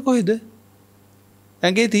රූපයක් තියෙන කොහෙද?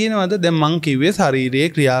 ඇඟේ තියෙනවද? දැන් මං කිව්වේ ශරීරයේ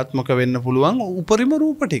ක්‍රියාත්මක වෙන්න පුළුවන් උපරිම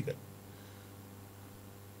රූප ටික.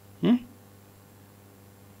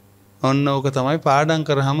 ඔන්න ඕක තමයි පාඩම්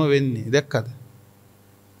කරාම වෙන්නේ. දැක්කද?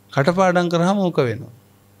 කටපාඩම් කරාම ඕක වෙනවා.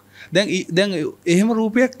 දැන් එහෙම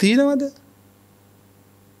රූපයක් තියෙනවද?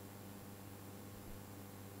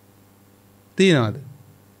 තියෙනවද?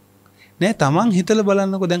 නෑ තමන් හිතලා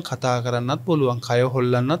බලන්නකෝ. දැන් කතා කරන්නත් පුළුවන්, කය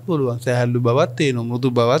හොල්ලන්නත් පුළුවන්, සැහැල්ලු බවක් තියෙනවා, මෘදු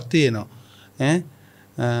බවක් තියෙනවා.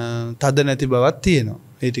 තද නැති බවක් තියෙනවා.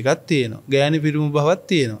 ඒ ටිකක් තියෙනවා. ගෑණි පිරුමු බවක්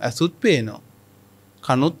තියෙනවා. ඇසුත් පේනවා.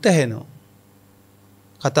 කනුත් ඇහෙනවා.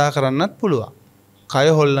 කතා කරන්නත් පුළුවන්. කය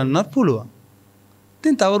හොල්ලන්නත් පුළුවන්.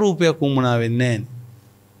 ඉතින් තව රූපයක් උම්මනා වෙන්නේ නෑනේ.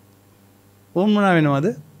 උම්මනා වෙනවද?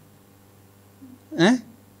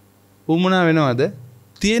 උම්මනා වෙනවද?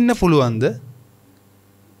 තියෙන්න පුළුවන්ද?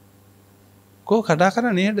 කෝ කතා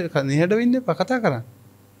කරා නිහඬ වෙන්න එපා කතා කරන්න.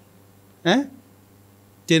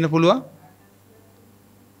 තියෙන්න පුළුවන්.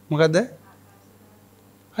 මොකද්ද?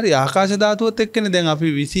 හරි ආකාශ ධාතුවත් එක්කනේ දැන්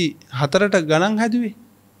අපි 24ට ගණන් හැදුවේ.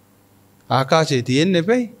 ආකාශයේ තියෙන්න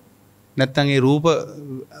එපයි. නැත්තම් ඒ රූප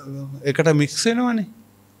එකට මික්ස් වෙනවනේ.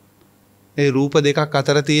 ඒ රූප දෙකක්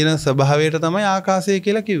අතර තියෙන ස්වභාවයට තමයි ආකාශය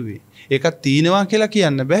කියලා කිව්වේ. ඒකත් තීනවා කියලා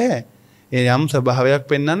කියන්න බෑ. ඒ යම් ස්වභාවයක්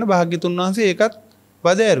පෙන්වන්න භාග්‍යතුන් වහන්සේ ඒකත්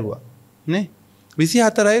වද ඇරුවා. නේ?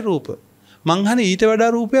 24යි රූප. මං අහන්නේ ඊට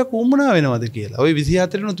වඩා රූපයක් උම්මනා වෙනවද කියලා. ওই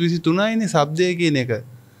 24 නුත් 23යිනේ ශබ්දය කියන එක.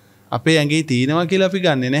 අපේ ඇඟේ තීනවා කියලා අපි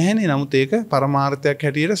ගන්නෙ නැහැනේ. නමුත් ඒක පරමාර්ථයක්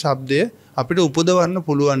හැටියට ශබ්දය අපිට උපදවන්න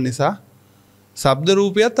පුළුවන් නිසා ශබ්ද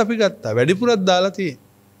රූපයත් අපි ගත්තා. වැඩිපුරක් දාලා තියෙන්නේ.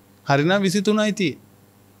 හරිනම් 23යි තියෙන්නේ.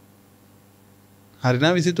 හරිනම්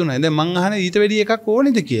 23යි. දැන් මං අහන්නේ ඊට වැඩි එකක්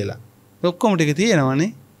ඕනේද කියලා. ඔක්කොම ටික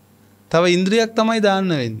තියෙනවනේ. තව ඉන්ද්‍රියක් තමයි දාන්න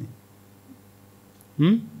වෙන්නේ.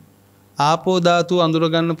 ආපෝ ධාතුව අඳුර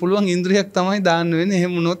ගන්න පුළුවන් ඉන්ද්‍රියක් තමයි දාන්න වෙන්නේ.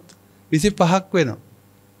 එහෙම වුණොත් 25ක් වෙනවා.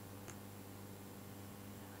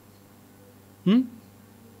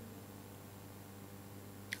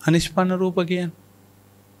 අනිෂ්පන්න රූප කියන්නේ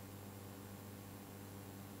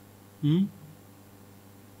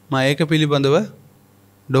මම ඒක පිළිබඳව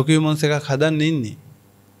ඩොකියුමන්ට්ස් එකක් හදන්න ඉන්නේ.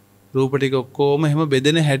 රූප ටික ඔක්කොම එහෙම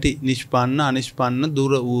බෙදෙන හැටි නිෂ්පන්න අනිෂ්පන්න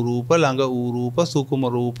දුර වූ රූප ළඟ වූ රූප සුකුම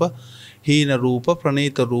රූප හීන රූප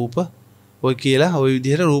ප්‍රණීත රූප ඔය කියලා ওই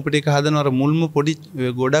විදිහට රූප ටික හදන අර මුල්ම පොඩි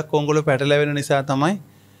ගොඩක් ඔංගොල පැටලෙන නිසා තමයි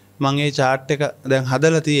මම ඒ chart එක දැන්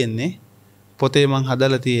හදලා තියෙන්නේ පොතේ මම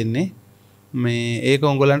හදලා තියෙන්නේ මේ ඒක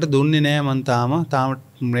උඹලන්ට දුන්නේ නෑ මම තාම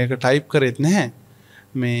මේක ටයිප් කරෙත් නැහැ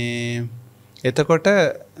මේ එතකොට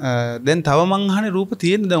දැන් තව මං අහන්නේ රූප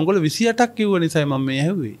තියෙන දැන් උඹලා 28ක් කිව්ව නිසා මම මේ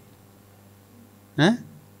ඇහුවේ ඈ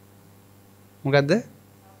මොකද්ද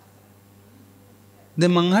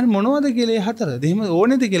දැන් මං අහන්නේ මොනවද කියලා ඒ හතර එහෙම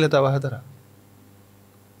ඕනේද කියලා තව හතරක්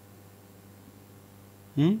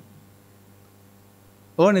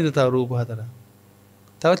ඕනේද තව රූප හතරක්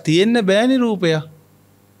තව තියෙන්න බෑනේ රූපය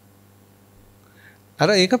අර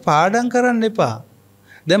ඒක පාඩම් කරන්න එපා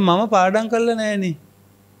දැන් මම පාඩම් කරලා නෑනේ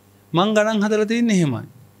මං ගණන් හදලා තින්නේ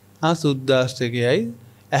එහෙමයි සුද්දාෂ්ටකයයි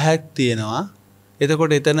ඇහක් තියෙනවා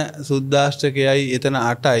එතකොට එතන සුද්දාෂ්ටකයයි එතන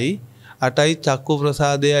 8යි චක්කු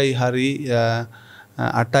ප්‍රසාදයයි හරි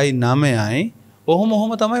 8යි 9යි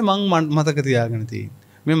ඔහොම තමයි මං මතක තියාගෙන තියෙන්නේ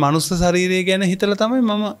මේ මනුස්ස ශරීරය ගැන හිතලා තමයි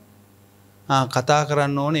මම කතා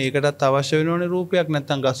කරන්න ඕනේ ඒකටත් අවශ්‍ය වෙනෝනේ රූපයක්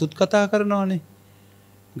නැත්තම් ගසුත් කතා කරනවානේ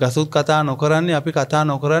ගසුත් කතා නොකරන්නේ අපි කතා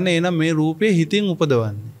නොකරන්නේ එහෙනම් මේ රූපේ හිතින්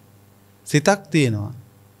උපදවන්නේ සිතක් තියෙනවා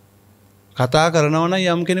කතා කරනවා නම්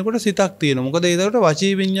යම් කෙනෙකුට සිතක් තියෙනවා මොකද ඒකට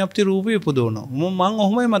වචී විඤ්ඤාප්ති රූපේ උපදවනවා මම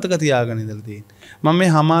ඔහොමයි මතක තියාගෙන ඉඳලා තියෙන්නේ මම මේ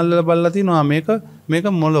හමාල්ලා බලලා තිනවා මේක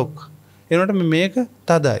මොලොක් එනකොට මේක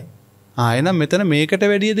තදයි එහෙනම් මෙතන මේකට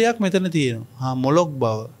වැඩිය දෙයක් මෙතන තියෙනවා මොලොක්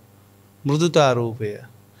බව මෘදුතා රූපය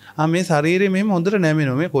මේ ශරීරය මෙහෙම හොඳට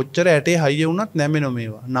නැමෙනවා මේ කොච්චර ඇටේ හයිය වුණත් නැමෙනවා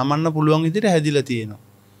මේවා නමන්න පුළුවන් විදිහට හැදිලා තියෙනවා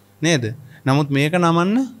නේද නමුත් මේක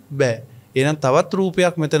නමන්න බෑ එහෙනම් තවත්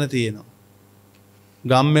රූපයක් මෙතන තියෙනවා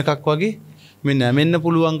ගම් එකක් වගේ මේ නැමෙන්න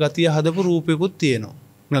පුළුවන් ගතිය හදපු රූපෙකුත්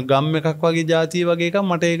තියෙනවා ගම් එකක් වගේ જાතිය වගේ එකක්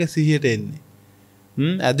මට ඒක සිහියට එන්නේ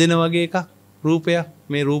ඇදෙන වගේ එකක් රූපයක්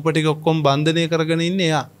මේ රූප ටික ඔක්කොම බන්ධනය කරගෙන ඉන්නේ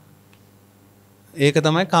එයා ඒක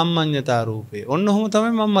තමයි කම්මඤ්ඤතා රූපේ ඔන්න ඔහොම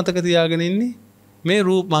තමයි මම මතක තියාගෙන ඉන්නේ මේ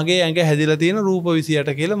රූප මගේ ඇඟ හැදිලා තියෙන රූප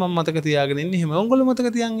 28 කියලා මම මතක තියාගෙන ඉන්නේ එහෙම ඔයගොල්ලෝ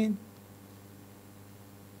මතක තියන් ඉන්නේ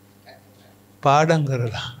පාඩම්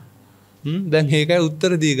කරලා දැන් ඒකයි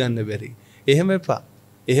උත්තර දී ගන්න බැරි එහෙම එපා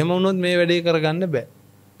එහෙම වුණොත් මේ වැඩේ කරගන්න බෑ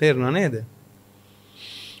තේරුණා නේද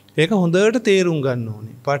ඒක හොඳට තේරුම් ගන්න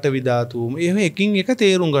ඕනේ පඨවි ධාතුවම එහෙම එකින් එක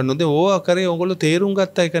තේරුම් ගන්න ඕනේ දැන් ඕවා කරේ ඔයගොල්ලෝ තේරුම්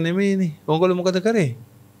ගත්ත එක නෙමෙයිනේ ඔයගොල්ලෝ මොකද කරේ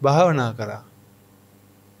භාවනා කරා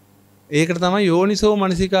ඒකට තමයි යෝනිසෝ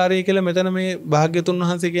මනසිකාරය කියලා මෙතන මේ භාග්‍යතුන්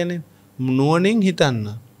වහන්සේ කියන්නේ නුවණින් හිතන්න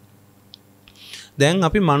දැන්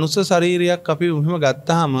අපි මනුස්ස ශරීරයක් අපි මෙහෙම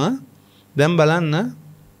ගත්තාම දැන් බලන්න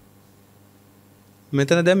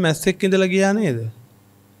මෙතන දැන් මැස්සෙක් ඉඳලා ගියා නේද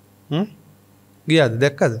ගියාද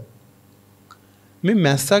දැක්කද මේ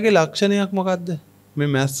මැස්සගේ ලක්ෂණයක් මොකද්ද මේ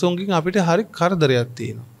මැස්සොන්ගෙන් අපිට හරි කරදරයක්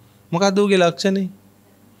තියෙනවා මොකද්ද ඌගේ ලක්ෂණේ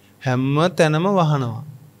හැම තැනම වහනවා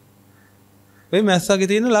ඔය මැස්සගේ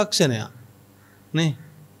තියෙන ලක්ෂණයක් නේ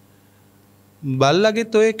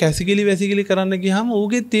බල්ලගෙත් ඔය කැසිකිලි වැසිකිලි කරන්න ගියාම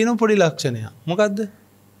ඌගෙත් තියෙන පොඩි ලක්ෂණයක් මොකද්ද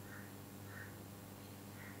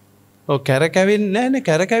ඔය කැරකැවෙන්නේ නැහැනේ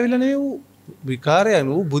කැරකැවිලා නෙවෙයි ඌ විකාරය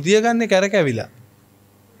ඌ බුදිය ගන්න කැරකැවිලා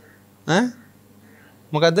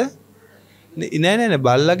මොකද්ද නෑ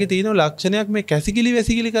බල්ලගේ තියෙන ලක්ෂණයක් මේ කැසිකිලි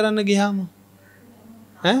වැසිකිලි කරන්න ගියාම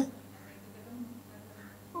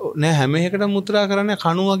නෑ හැම එකටම මුත්‍රා කරන්නේ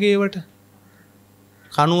කණු වගේ ඒවට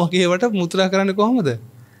කණු වගේ ඒවට මුත්‍රා කරන්නේ කොහොමද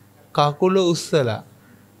කකුල උස්සලා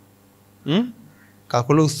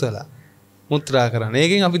කකුල උස්සලා මුත්‍රා කරන්නේ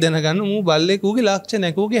ඒකෙන් අපි දැනගන්න මූ බල්ලෙක් ඌගේ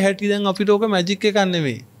ලක්ෂණයක් ඌගේ හැටි දැන් අපිට ඕක මැජික් එකක්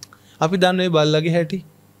නෙමෙයි අපි දන්නේ බල්ලගේ හැටි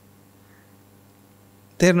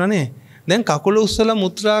තේරුණානේ දැන් කකුල උස්සලා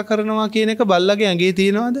මුත්‍රා කරනවා කියන එක බල්ලගේ ඇඟේ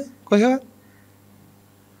තියෙනවද කොහෙවත්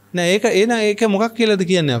නෑ ඒක මොකක් කියලාද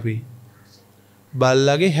කියන්නේ අපි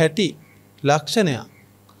බල්ලගේ හැටි ලක්ෂණයක්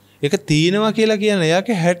ඒක තියෙනවා කියලා කියන්නේ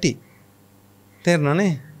එයාගේ හැටි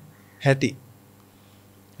තේරුණානේ හැටි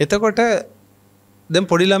එතකොට දැන්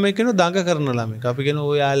පොඩි ළමයෙක් කෙනෙක් දඟ කරන ළමයෙක් අපි කියන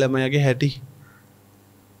ඔය ළමයාගේ හැටි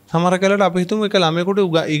සමහර කලකට අපි හිතමු එක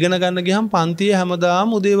ළමයෙකුට ඉගෙන ගන්න ගියහම පන්තියේ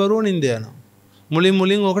හැමදාම උදේවරුව නිින්ද යනවා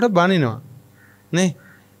මුලින් ඕකට බනිනවා නේ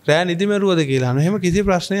රෑ නිදි මරුවද කියලා අහනවා එහෙම කිසි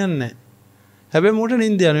ප්‍රශ්නයක් නැහැ හැබැයි මූට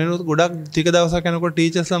නිින්ද යනවා ගොඩක් ටික දවසක් යනකොට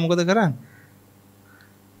ටීචර්ස්ලා මොකද කරන්නේ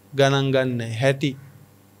ගණන් ගන්න හැටි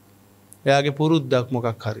එයාගේ පුරුද්දක්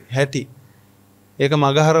මොකක් හරි හැටි ඒක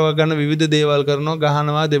මගහරව ගන්න විවිධ දේවල් කරනවා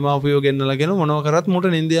ගහනවා දෙමාපියෝ ගෙන්නලා කියන මොනව කරත් මුට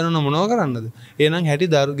නින්ද යනවා මොනව කරන්නද එහෙනම් හැටි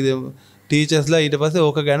ටීචර්ස්ලා ඊට පස්සේ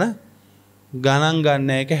ඕක ගැන ගණන් ගන්න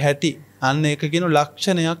එක හැටි අන්න ඒක කියන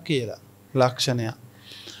ලක්ෂණයක් කියලා ලක්ෂණයක්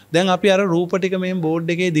දැන් අපි අර රූප ටික මේ බෝඩ්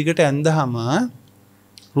එකේ දිගට ඇඳහම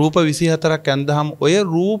රූප 24ක් ඇඳහම ඔය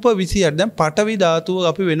රූප 28 දැන් පඨවි ධාතුව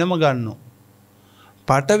අපි වෙනම ගන්නවා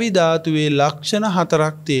පඨවි ධාතුවේ ලක්ෂණ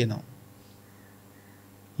 4ක් තියෙනවා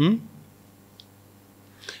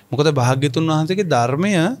මොකද භාග්‍යතුන් වහන්සේගේ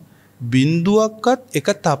ධර්මය බිඳුවක්වත් එක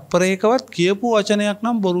තප්පරයකවත් කියපු වචනයක්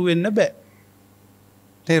නම් බොරු වෙන්න බෑ.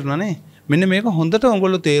 තේරුණානේ? මෙන්න මේක හොඳට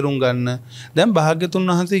ඔයගොල්ලෝ තේරුම් ගන්න. දැන් භාග්‍යතුන්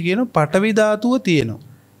වහන්සේ කියන පඨවි ධාතුව තියෙනවා.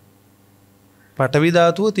 පඨවි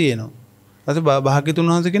ධාතුව තියෙනවා. ඊට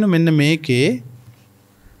භාග්‍යතුන් වහන්සේ කියන මෙන්න මේකේ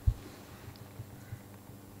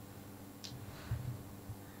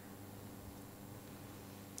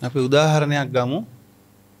අපි උදාහරණයක් ගමු.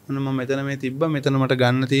 මම මෙතන මේ තිබ්බා මෙතන මට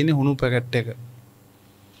ගන්න තියෙන්නේ හුණු පැකට් එක.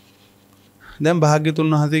 දැන් භාග්‍යතුන්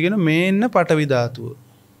වහන්සේ කියන මේන්න පඨවි ධාතුව.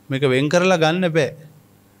 මේක වෙන් කරලා ගන්න බෑ.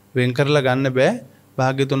 වෙන් කරලා ගන්න බෑ.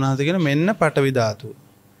 භාග්‍යතුන් වහන්සේ කියන මෙන්න පඨවි ධාතුව.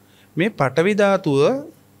 මේ පඨවි ධාතුව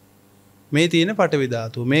මේ තියෙන පඨවි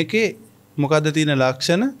ධාතුව. මේකේ මොකද්ද තියෙන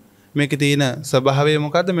ලක්ෂණ? මේකේ තියෙන ස්වභාවය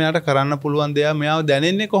මොකද්ද? මෙයාට කරන්න පුළුවන් දේ මෙයාව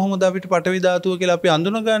දැනෙන්නේ කොහොමද අපිට පඨවි ධාතුව කියලා අපි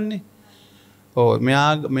අඳුනගන්නේ?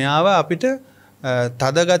 මෙයාව අපිට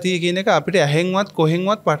තද ගතිය කියන එක අපිට ඇහෙන්වත්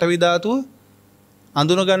කොහෙන්වත් පඨවි ධාතුව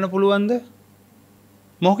අඳුන ගන්න පුළුවන්ද?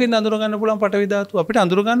 මොකකින් අඳුන ගන්න පුළුවන් පඨවි ධාතුව? අපිට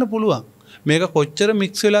අඳුන ගන්න පුළුවන්. මේක කොච්චර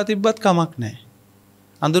මික්ස් වෙලා තිබ්බත් කමක් නැහැ.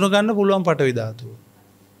 අඳුන ගන්න පුළුවන් පඨවි ධාතුව.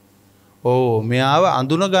 මෙයාව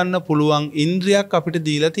අඳුන ගන්න පුළුවන් ඉන්ද්‍රියක් අපිට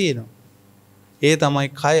දීලා තියෙනවා. ඒ තමයි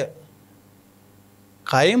කය.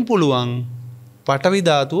 කයෙන් පුළුවන් පඨවි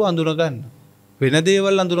ධාතුව අඳුන ගන්න. වෙන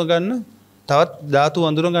දේවල් අඳුන ගන්න තවත් ධාතු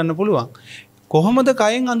අඳුන ගන්න පුළුවන්. කොහොමද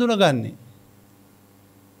කයෙන් අඳුනගන්නේ?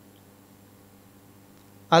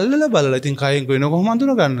 අල්ලලා බලලා. ඉතින් කයෙන් වෙන කොහොම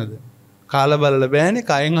අඳුන ගන්නද? කාලා බලලා බෑනේ.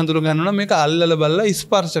 කයෙන් අඳුන ගන්න නම් මේක අල්ලලා බලලා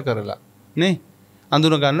ස්පර්ශ කරලා නේ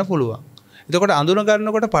අඳුන ගන්න පුළුවන්. එතකොට අඳුන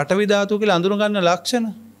ගන්නකොට පඨවි ධාතුව කියලා අඳුන ගන්න ලක්ෂණ.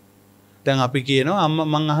 දැන් අපි කියනවා අම්මා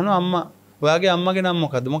මං අහනවා අම්මා ඔයාගේ අම්මගේ නම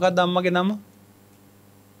මොකද්ද? මොකද්ද අම්මගේ නම?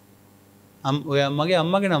 ඔය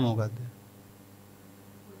අම්මගේ නම මොකද්ද?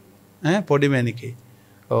 පොඩි මැණිකේ.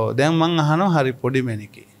 දැන් මං අහනවා හරි පොඩි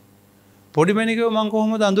මැණිකේ. පොඩි මැණිකේ මං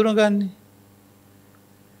කොහොමද අඳුනගන්නේ?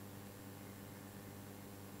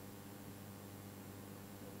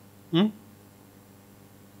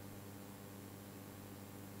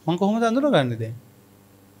 මං කොහොමද අඳුනගන්නේ දැන්?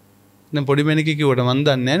 දැන් පොඩි මැණිකේ කිව්වට මං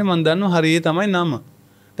දන්නේ නැහැ නේ. මං දන්නවා හරි ඒ තමයි නම.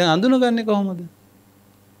 දැන් අඳුනගන්නේ කොහොමද?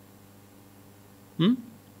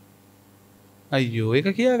 අයියෝ ඒක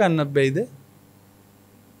කියා ගන්න බැයිද?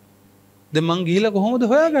 දැන් මං ගිහිල්ලා කොහොමද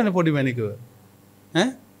හොයාගන්නේ පොඩි මැණිකව?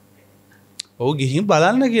 ගිහින්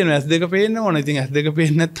බලන්න කියනවා. S2 පේන්න ඕන. ඉතින් S2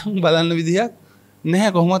 පේන්නේ නැත්නම් බලන්න විදියක්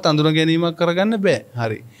නැහැ. කොහොමවත් අඳුන ගැනීමක් කරගන්න බෑ.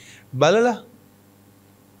 හරි. බලලා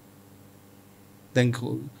දැන්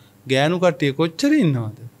ගෑනු කට්ටිය කොච්චර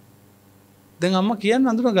ඉන්නවද? දැන් අම්මා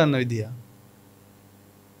කියන්නේ අඳුන ගන්න විදිය.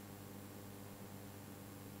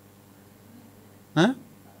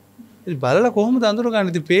 බලලා කොහොමද අඳුන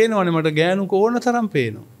ගන්න? ඉතින් පේනවනේ මට ගෑනු ඕන තරම්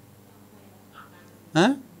පේනවා.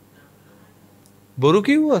 බොරු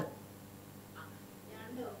කිව්වොත්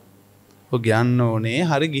යන්න ඕනේ.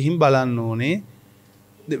 හරි ගිහින් බලන්න ඕනේ.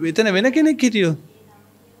 එතන වෙන කෙනෙක් හිටියෝ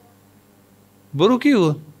බොරු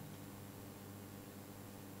කිව්වොත්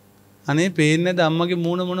අනේ පේන්නේ නැද අම්මගේ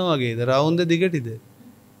මූණ මොන වගේද? රවුම්ද දිගටිද?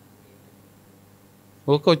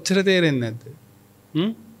 ඕක ඔච්චර තේරෙන්නේ නැද්ද?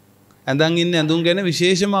 ඇඳන් ඉන්න ඇඳුම් ගැන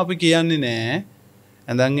විශේෂම අපි කියන්නේ නැහැ.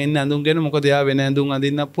 ඇඳන් ඉන්න ඇඳුම් ගැන මොකද යා වෙන ඇඳුම්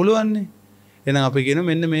අඳින්නත් පුළුවන් නේ. එහෙනම් අපි කියන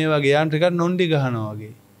මෙන්න මේ වගේ යාන් ටිකක් නොන්ඩි ගහනවා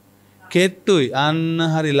වගේ. කෙට්ටුයි අන්න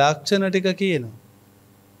හරි ලක්ෂණ ටික කියනවා.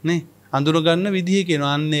 නේ? අඳුර ගන්න විදිහ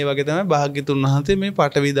කියනවා. අන්න ඒ වගේ තමයි භාග්‍යතුන් වහන්සේ මේ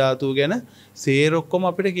පඨවි ධාතුව ගැන සේර ඔක්කොම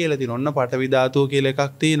අපිට කියලා තියෙනවා. ඔන්න පඨවි ධාතුව කියලා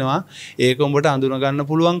එකක් තියෙනවා. ඒක උඹට අඳුන ගන්න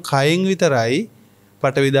පුළුවන් කයෙන් විතරයි.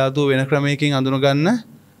 පඨවි ධාතුව වෙන ක්‍රමයකින් අඳුන ගන්න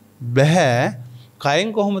බෑ.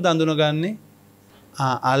 කයෙන් කොහොමද අඳුනගන්නේ?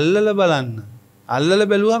 අල්ලලා බලන්න. අල්ලලා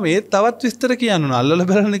බැලුවම ඒත් තවත් විස්තර කියන්න ඕන. අල්ලලා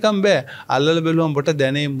බලන්න නිකන් බෑ. අල්ලලා බැලුවම ඔබට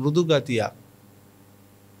දැනේ මෘදු ගතියක්.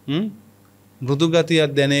 මෘදු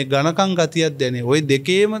ගතියක් දැනේ, ඝනකම් ගතියක් දැනේ. ওই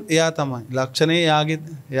දෙකේම එයා තමයි. ලක්ෂණේ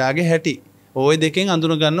එයාගේ හැටි. ওই දෙකෙන්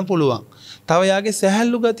අඳුන ගන්න පුළුවන්. තව එයාගේ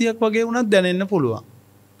සැහැල්ලු ගතියක් වගේ වුණත් දැනෙන්න පුළුවන්.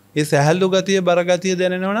 ඒ සැහැල්ලු ගතිය, බර ගතිය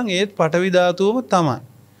දැනෙනවා නම් ඒත් පඨවි ධාතුවම තමයි.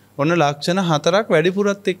 ඔන්න ලක්ෂණ 4ක්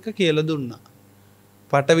වැඩිපුරත් එක්ක කියලා දුන්නා.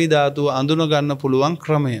 පඨවි ධාතුව අඳුන ගන්න පුළුවන්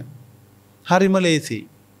ක්‍රමය. හරිම ලේසි.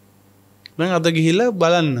 දැන් අද ගිහිල්ලා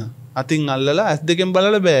බලන්න. අතින් අල්ලලා S2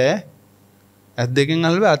 බලලා බෑ. S2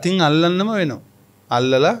 අල්ලලා අතින් අල්ලන්නම වෙනවා.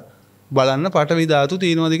 අල්ලලා බලන්න පඨවි ධාතු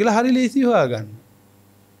තියෙනවද කියලා හරි ලේසි හොයාගන්න.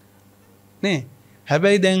 නේ?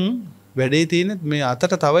 හැබැයි දැන් වැඩේ තියෙන්නේ මේ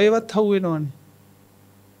අතට තව ඒවත් හවු වෙනවනේ.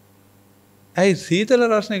 ඇයි සීතල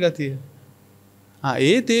රස්නේ ගතිය?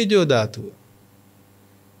 ඒ තේජෝ ධාතුව.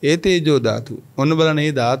 ඒ තේජෝ ධාතුව. ඔන්න බලන්න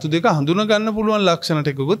මේ ධාතු දෙක හඳුනා ගන්න පුළුවන් ලක්ෂණ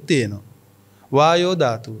ටිකකුත් තියෙනවා. වායෝ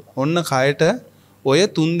ධාතුව. ඔන්න කයට ඔය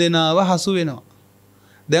තුන් දෙනාව හසු වෙනවා.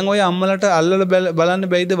 දැන් ඔය අම්මලට අල්ලලා බලන්න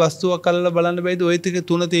බැයිද? වස්තුවක් අල්ලලා බලන්න බැයිද? ඔය ටික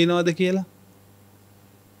තුන තියෙනවද කියලා?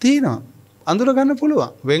 තියෙනවා. අඳුර ගන්න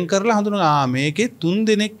පුළුවන්. වෙන් කරලා හඳුනගන්න මේකේ 3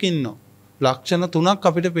 දෙනෙක් ඉන්නවා. ලක්ෂණ 3ක්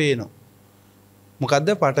අපිට පේනවා. මොකද්ද?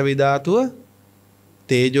 පඨවි ධාතුව,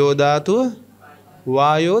 තේජෝ ධාතුව,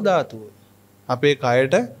 වායෝ ධාතුව. අපේ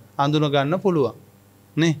කයට හඳුන ගන්න පුළුවන්.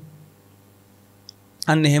 නේ?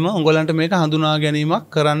 අන්න එහෙම උඹලන්ට මේක හඳුනා ගැනීමක්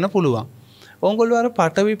කරන්න පුළුවන්. ඕගොල්ලෝ අර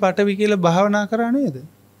පඨවි කියලා භාවනා කරා නේද?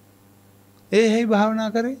 හේයි භාවනා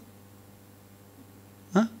කරේ?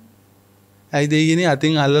 ඇයි දෙයියනේ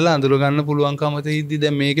අතින් අල්ලලා අඳුර ගන්න පුළුවන්කම තියෙද්දි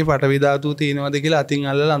දැන් මේකේ පඨවි ධාතුව තියෙනවද කියලා අතින්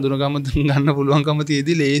අල්ලලා අඳුර ගන්න පුළුවන්කම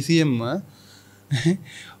තියෙද්දි ලේසියෙන්ම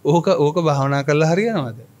ඕක භාවනා කරලා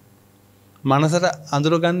හරියනවද? මනසට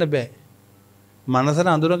අඳුර ගන්න බෑ. මනසට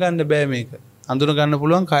අඳුර ගන්න බෑ මේක. අඳුර ගන්න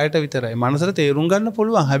පුළුවන් කයට විතරයි. මනසට තේරුම් ගන්න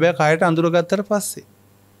පුළුවන්. හැබැයි කයට අඳුර ගත්තට පස්සේ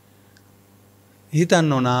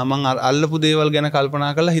හිතන්න ඕන මං අල්ලපු දේවල් ගැන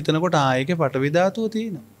කල්පනා කරලා හිතනකොට ඒකේ පඨවි ධාතුව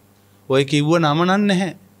තියෙනවා. ඔය කිව්ව නම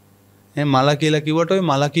නැහැ. මල කියලා කිව්වට ඔය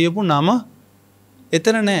මල කියපු නම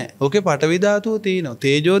එතන නැහැ. ඕකේ පඨවි ධාතුව තියෙනවා.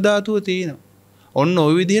 තේජෝ ධාතුව තියෙනවා. ඔන්න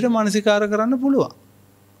ওই විදිහට මානසිකාර කරන්න පුළුවන්.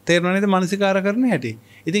 තේරුණා නේද මානසිකාර කරන්න හැටි?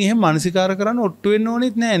 ඉතින් එහෙම මානසිකාර කරන්න ඔට්ටු වෙන්න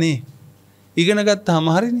ඕනෙත් නැහැ නේ. ඉගෙන ගත්තාම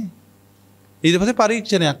හරිනේ. ඊට පස්සේ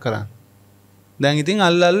පරීක්ෂණයක් කරන්න. දැන් ඉතින්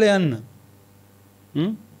අල්ල යන්න.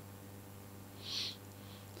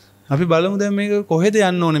 අපි බලමු දැන් මේක කොහෙද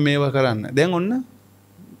යන්න ඕනේ මේවා කරන්න. දැන් ඔන්න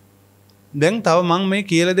දැන් තව මම මේ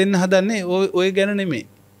කියලා දෙන්න හදන්නේ ඔය ගැන නෙමෙයි.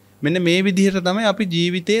 මෙන්න මේ විදිහට තමයි අපි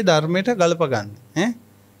ජීවිතයේ ධර්මයට ගලපගන්නේ.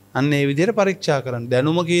 අන්න ඒ විදිහට පරීක්ෂා කරන්න.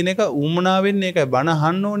 දැනුම කියන එක උමනා වෙන්නේ ඒකයි. බණ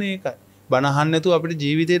අහන්න ඕනේ ඒකයි. බණ අහන්න නැතුව අපිට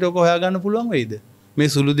ජීවිතේට ඔක හොයාගන්න පුළුවන් වෙයිද? මේ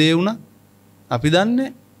සුළු දේ වුණා. අපි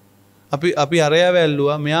දන්නේ. අපි අරයා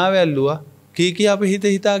වැල්ලුවා, මෙයා වැල්ලුවා. කී අපි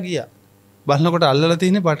හිතා ගියා. බලනකොට අල්ලලා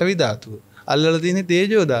තියෙන්නේ පඨවි ධාතුව. අල්ලලා තියෙන්නේ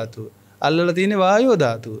තේජෝ ධාතුව. අල්ලලා තියෙන්නේ වායෝ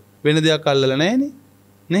ධාතුව. වෙන දෙයක් අල්ලලා නැහැනේ.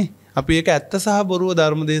 නේ? අපි ඒක ඇත්ත සහ බොරුව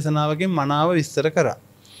ධර්ම දේශනාවකින් මනාව විස්තර කරා.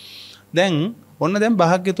 දැන් ඔන්න දැන්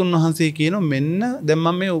භාග්‍යතුන් වහන්සේ කියනවා මෙන්න දැන්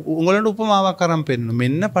මම මේ උඹලන්ට උපමාවක් අරන් පෙන්නනවා.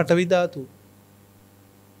 මෙන්න පඨවි ධාතුව.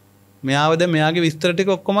 මෙයාව දැන් මෙයාගේ විස්තර ටික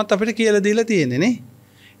ඔක්කොමත් අපිට කියලා දීලා තියෙන්නේ නේ.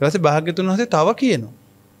 ඊට පස්සේ භාග්‍යතුන් වහන්සේ තව කියනවා.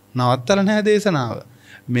 නවත්තලා නැහැ දේශනාව.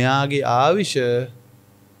 මෙයාගේ ආවිෂ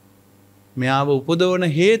මෙයාව උපදවන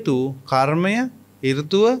හේතු කර්මය,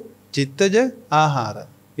 ඍතුව, චිත්තජ, ආහාර.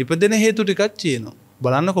 ඉපදෙන හේතු ටිකක් කියනවා.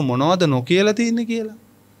 බලන්නකො මොනවද නොකියලා තින්නේ කියලා.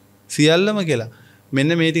 සියල්ලම කියලා.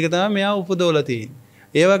 මෙන්න මේ ටික තමයි මෙයා උපදවලා තියෙන්නේ.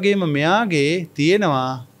 ඒ වගේම මෙයාගේ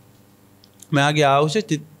තියෙනවා මෙයාගේ ආයුෂ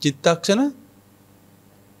චිත්තක්ෂණ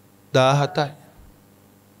 17යි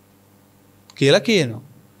කියලා කියනවා.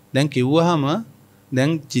 දැන් කිව්වහම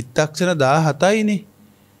දැන් චිත්තක්ෂණ 17යිනේ.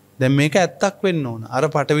 දැන් මේක ඇත්තක් වෙන්න ඕන. අර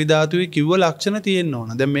පඨවි ධාතුවේ කිව්ව ලක්ෂණ තියෙන්න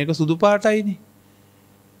ඕන. දැන් මේක සුදු පාටයිනේ.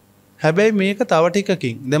 හැබැයි මේක තව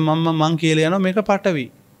ටිකකින් දැන් මං කියලා යනවා මේක පඨවි.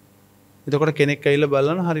 එතකොට කෙනෙක් ඇවිල්ලා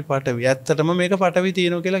බලනවා හරි පඨවි. ඇත්තටම මේක පඨවි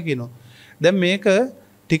තියෙනවා කියලා කියනවා. දැන් මේක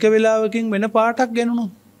ටික වෙලාවකින් වෙන පාටක්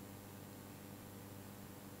ගන්නොත්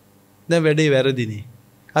දැන් වැඩේ වැරදිනේ.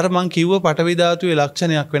 අර මං කිව්ව පඨවි ධාතුවේ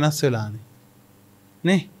ලක්ෂණයක් වෙනස් වෙලානේ.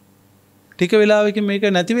 නේ? ටික වෙලාවකින් මේක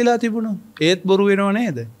නැති වෙලා තිබුණා. ඒත් බොරු වෙනව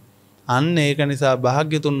නේද? අන්න ඒක නිසා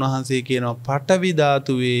භාග්‍යතුන් වහන්සේ කියනවා පඨවි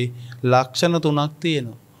ධාතුවේ ලක්ෂණ 3ක්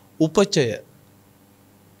තියෙනවා. උපචය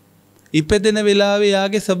ඉපදෙන වෙලාවේ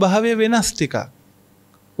යාගේ ස්වභාවය වෙනස් ටිකක්.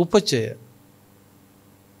 උපචය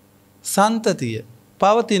සන්තතිය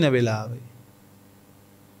පවතින වෙලාවේ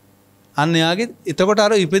අන්න යාගේ එතකොට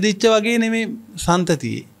අර ඉපදිච්ච වගේ නෙමෙයි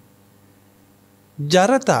සන්තතියේ.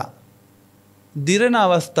 ජරතා දිරණ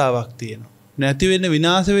අවස්ථාවක් තියෙනවා. නැති වෙන්න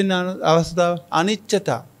විනාශ වෙන්න අවස්ථාවක්.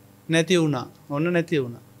 අනිච්චතා නැති වුණා. ඔන්න නැති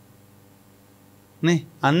වුණා. නේ?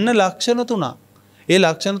 අන්න ලක්ෂණ 3ක්. ඒ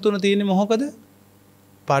ලක්ෂණ 3 තියෙන්නේ මොකද?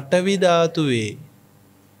 පඨවි ධාතුවේ.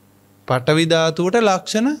 පඨවි ධාතුවට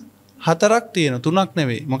ලක්ෂණ 4ක් තියෙනවා. 3ක්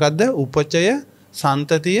නෙවෙයි. මොකද්ද? උපචය,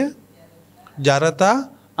 සන්තතිය, ජරතා,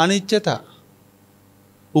 අනිච්චතා.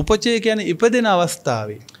 උපචය කියන්නේ ඉපදෙන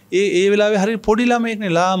අවස්ථාවේ. ඒ වෙලාවේ හරිය පොඩි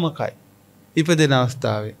ළමයෙක්නේ ලාමකයි. ඉපදෙන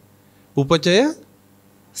අවස්ථාවේ. උපචය,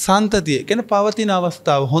 සන්තතිය කියන්නේ පවතින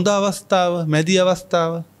අවස්ථාව, හොඳ අවස්ථාව, මැදි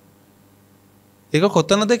අවස්ථාව. ඒක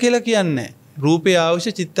කොතනද කියලා කියන්නේ. රූපේ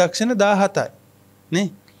ආවශ්‍ය චිත්තක්ෂණ 17යි නේ.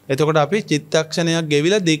 එතකොට අපි චිත්තක්ෂණයක්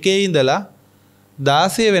ගෙවිලා 2 ඉඳලා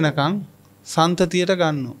 16 වෙනකන් සන්තතියට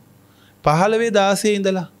ගන්නවා. 15 16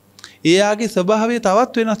 ඉඳලා එයාගේ ස්වභාවය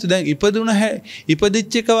තවත් වෙනස්. දැන්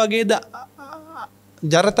ඉපදිච්ච එක වගේද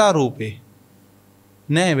ජරතා රූපේ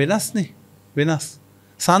නෑ වෙනස්නේ. වෙනස්.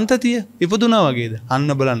 සන්තතිය ඉපදුනා වගේද? අන්න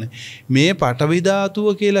බලන්න. මේ පඨවි ධාතුව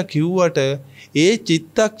කියලා කිව්වට ඒ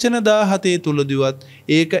චිත්තක්ෂණ 17 තුලදිවත්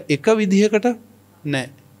ඒක එක විදිහකට නෑ.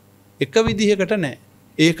 එක විදිහකට නෑ.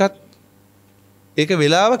 ඒක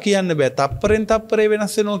වෙලාව කියන්න බෑ. තප්පරෙන් තප්පරේ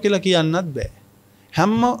වෙනස් වෙනවා කියලා කියන්නත් බෑ.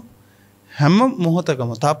 හැම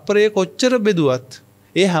මොහොතකම තප්පරයේ කොච්චර බෙදුවත්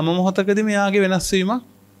ඒ හැම මොහොතකදී මෙයාගේ වෙනස් වීමක්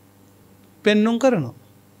පෙන්눔 කරනවා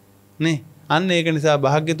නේ. අන්න ඒක නිසා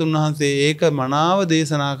භාග්‍යතුන් වහන්සේ ඒක මනාව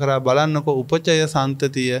දේශනා කරා බලන්නකො උපචය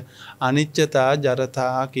සන්තතිය අනිච්චතා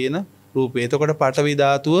ජරතා කියන රූපේ. එතකොට පඨවි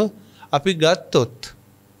ධාතුව අපි ගත්තොත්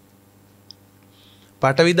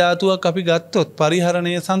පඨවි ධාතුවක් අපි ගත්තොත්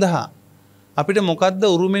පරිහරණය සඳහා අපිට මොකද්ද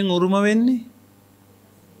උරුමෙන් උරුම වෙන්නේ?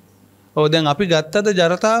 ඔව් දැන් අපි ගත්තද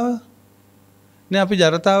ජරතාව? නේ අපි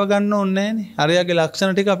ජරතාව ගන්න ඕනේ නැහනේ. අරයාගේ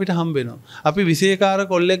ලක්ෂණ ටික අපිට හම්බ වෙනවා. අපි විශේෂකාර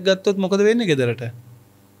කොල්ලෙක් ගත්තොත් මොකද වෙන්නේ ගෙදරට?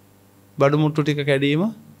 බඩු මුට්ටු ටික කැඩීම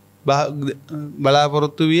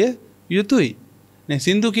බලාපොරොත්තු විය යුතුයි. නේ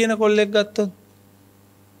සින්දු කියන කොල්ලෙක් ගත්තොත්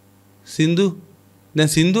සින්දු දැන්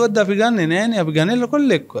සින්දුවක්ද අපි ගන්නෙ නෑනේ. අපි ගන්නේ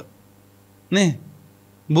කොල්ලෙක්ව. නේ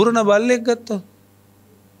බුරුණ බල්ලෙක් ගත්තොත්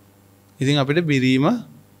ඉතින් අපිට බිරීම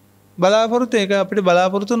බලාපොරොත්තු ඒක අපිට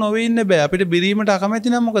බලාපොරොත්තු නොවී ඉන්න බෑ. අපිට බිරීමට අකමැති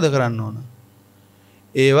නම් මොකද කරන්න ඕන?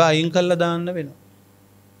 ඒවා අයින් කළා දාන්න වෙනවා.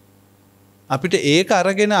 අපිට ඒක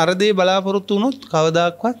අරගෙන අර දේ බලාපොරොත්තු වුණොත්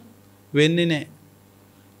කවදාක්වත් වෙන්නේ නැහැ.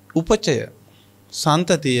 උපචය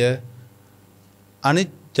සන්තතිය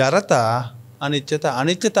අනිච්චරතා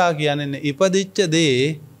අනිච්චතා කියන්නේ ඉපදිච්ච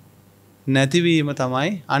දේ නැතිවීම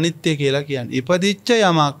තමයි අනිත්‍ය කියලා කියන්නේ. ඉපදිච්ච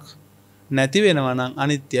යමක් නැති වෙනවා නම්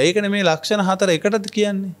අනිත්‍යයි. ඒක නෙමේ ලක්ෂණ හතර එකටද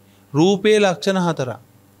කියන්නේ. රූපේ ලක්ෂණ හතරක්.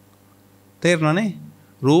 තේරුණානේ?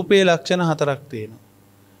 රූපේ ලක්ෂණ හතරක් තියෙනවා.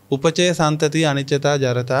 උපචය සන්තතිය අනිච්චතා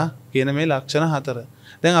ජරතා කියන මේ ලක්ෂණ හතර.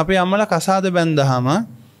 දැන් අපේ අම්මලා කසාද බැන්දහම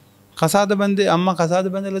කසාද බැන්දේ අම්මා කසාද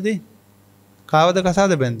බැඳලාදී කාවද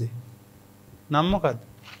කසාද බැන්දේ? නම් මොකද්ද?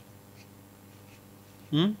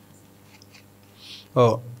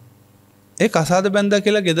 ඔව් ඒ කසාද බැන්දා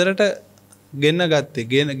කියලා ගෙදරට ගෙන්න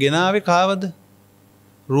ගත්තේ ගෙනාවේ කාවද?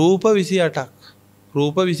 රූප 28ක්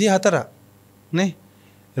රූප 24ක් නේ.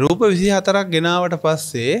 රූප 24ක් ගෙනාවට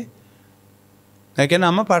පස්සේ ඒ කියන්නේ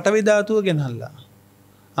අම්මා පඨවි ධාතුව ගෙනහල්ලා.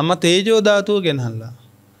 අම්මා තේජෝ ධාතුව ගෙනහල්ලා.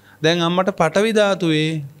 දැන් අම්මට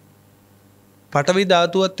පඨවි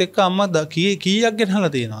ධාතුවත් එක්ක අම්මා කීයක් ගෙනහලා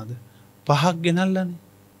තියනවද? 5ක් ගෙනහල්ලානේ.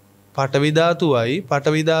 පඨවි ධාතුවයි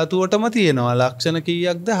පඨවි ධාතුවටම තියෙනවා ලක්ෂණ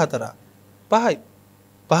කීයක්ද? 4ක්. 5යි.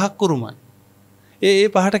 5ක් කුරුමයි. ඒ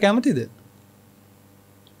පහට කැමතිද?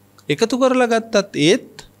 එකතු කරලා ගත්තත්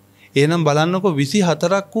ඒත් එහෙනම් බලන්නකො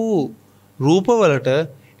 24ක් වූ රූපවලට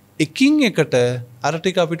එකින් එකට අර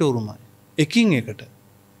ටික අපිට උරුමයි. එකින් එකට.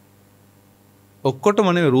 ඔක්කොටම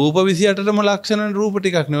නෙවෙයි රූප 28ටම ලක්ෂණ රූප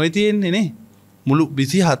ටිකක් නෙවෙයි තියෙන්නේ නේ. මුළු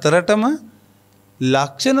 24ටම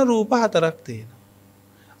ලක්ෂණ රූප 4ක් තියෙනවා.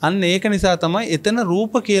 අන්න ඒක නිසා තමයි එතන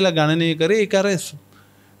රූප කියලා ගණනය කරේ. ඒක අර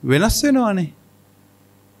වෙනස් වෙනවනේ.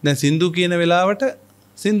 දැන් සින්දු කියන වෙලාවට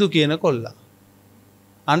සින්දු කියන කොල්ලා.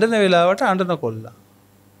 අඬන වෙලාවට අඬන කොල්ලා.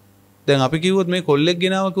 දැන් අපි කිව්වොත් මේ කොල්ලෙක්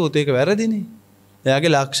ගෙනාව කිව්වොත් ඒක වැරදිනේ. එයාගේ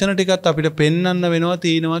ලක්ෂණ ටිකත් අපිට පෙන්වන්න වෙනවා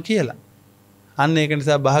තියෙනවා කියලා. අන්න ඒක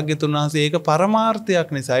නිසා භාග්‍යතුන් වහන්සේ ඒක පරමාර්ථයක්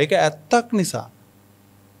නිසා ඒක ඇත්තක් නිසා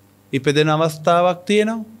ඉපදෙන අවස්ථාවක්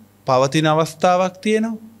තියෙනවා, පවතින අවස්ථාවක්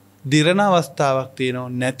තියෙනවා, දිරන අවස්ථාවක් තියෙනවා,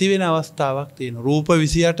 නැති වෙන අවස්ථාවක් තියෙනවා. රූප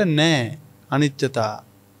 28 නෑ.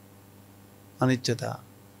 අනිච්චතා.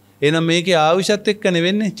 එහෙනම් මේකේ ආවිෂත් එක්ක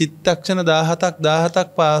නෙවෙන්නේ චිත්තක්ෂණ 17ක්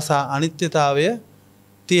පාසා අනිත්‍යතාවය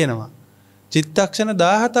තියෙනවා. චිත්තක්ෂණ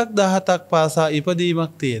 17ක් පාසා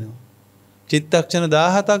ඉපදීමක් තියෙනවා. චිත්තක්ෂණ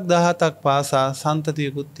 17ක් පාසා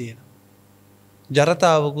සන්තතියකුත් තියෙනවා.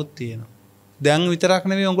 ජරතාවකුත් තියෙනවා. දැන් විතරක්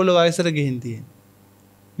නෙමෙයි ඔයගොල්ලෝ වයසට ගිහින් තියෙන්නේ.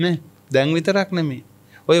 නේ? දැන් විතරක් නෙමෙයි.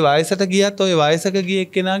 ওই වයසට ගියත් ওই වයසක ගිය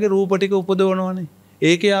එක්කෙනාගේ රූප ටික උපදවනවනේ.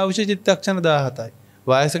 ඒකේ අවශ්‍ය චිත්තක්ෂණ 17යි.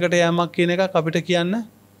 වයසකට යෑමක් කියන එකක් අපිට කියන්න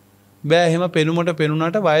බෑ. එහෙම පෙනුමට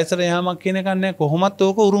පෙනුනට වයසට යෑමක් කියන එකක් නෑ. කොහොමත්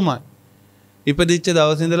ඕක උරුමයි. ඉපදිච්ච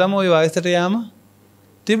දවසේ ඉඳලම ওই වයසට යාම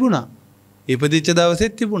තිබුණා. ඉපදිච්ච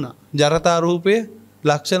දවසෙත් තිබුණා. ජරතා රූපය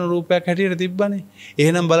ලක්ෂණ රූපයක් හැටියට තිබ්බනේ.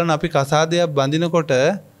 එහෙනම් බලන්න අපි කසාදයක් බඳිනකොට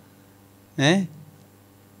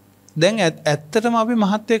දැන් ඇත්තටම අපි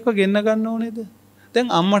මහත් එක්ක ගෙන්න ගන්න ඕනේද? දැන්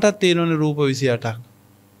අම්මටත් තියෙනවනේ රූප 28ක්.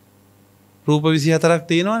 රූප 24ක්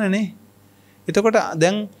තියෙනවනේ නේ. එතකොට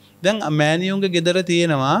දැන් මෑණියුන්ගේ ගෙදර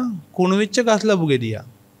තියෙනවා කුණු විච්ච ගස් ලැබු ගෙඩියක්.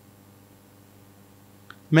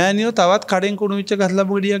 මෑණියෝ තවත් කඩෙන් කුණු විච්ච ගස්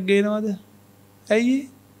ලැබු ගෙඩියක් ගේනවද? ඇයි ඒ?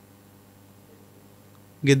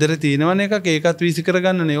 ගෙදර තියෙනවනේ එකක් ඒකත් වීසි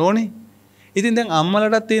කරගන්නනේ ඕනේ. ඉතින් දැන්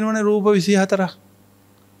අම්මලටත් තියෙනවනේ රූප 24ක්.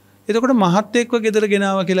 එතකොට මහත් එක්ක ගෙදර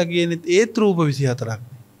ගෙනාවා කියලා කියන්නේ ඒත් රූප 24ක්.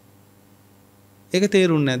 ඒක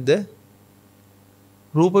තේරුන්නේ නැද්ද?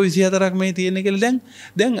 රූප 24ක් මේ තියෙන්නේ කියලා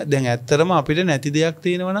දැන් ඇත්තටම අපිට නැති දෙයක්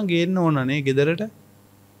තියෙනවා නම් ගේන්න ඕන නේ ගෙදරට.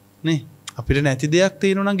 නේ? අපිට නැති දෙයක්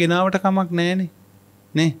තියෙනවා නම් ගෙනාවට කමක් නැහැනේ.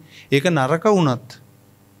 නේ? ඒක නරක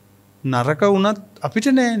වුණත් අපිට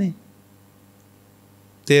නෑනේ.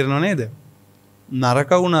 තේරෙනව නේද?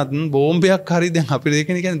 නරක වුණත් බෝම්බයක් හරි දැන් අපිට ඒක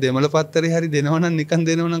කියන්නේ දෙමළ පත්තරේ හරි දෙනවනම් නිකන්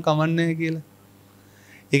දෙනවනම් කමන්නේ කියලා.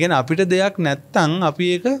 ඒ කියන්නේ අපිට දෙයක් නැත්තම් අපි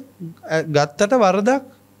ඒක ගත්තට වරදක්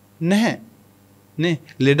නැහැ. නේ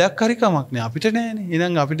ලෙඩක් හරි කමක් නෑ අපිට නෑනේ.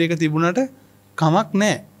 එහෙනම් අපිට ඒක තිබුණට කමක්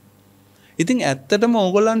නෑ. ඉතින් ඇත්තටම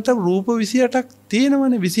ඕගොල්ලන්ට රූප 28ක්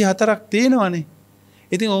තියෙනවනේ 24ක් තියෙනවනේ.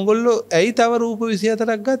 ඉතින් ඕගොල්ලෝ ඇයි තව රූප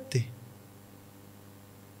 24ක් ගත්තේ?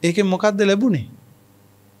 ඒකෙන් මොකද්ද ලැබුණේ?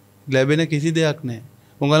 ලැබෙන කිසි දෙයක් නැහැ.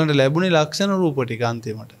 උංගලන්ට ලැබුණේ ලක්ෂණ රූප ටික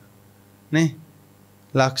අන්තිමට. නේ?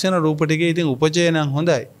 ලක්ෂණ රූප ටිකේ ඉතින් උපචය නම්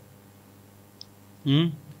හොඳයි.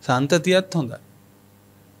 සන්තතියත් හොඳයි.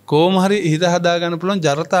 කොහොම හරි හිත හදා ගන්න පුළුවන්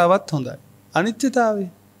ජරතාවත් හොඳයි. අනිත්‍යතාවය.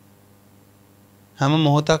 හැම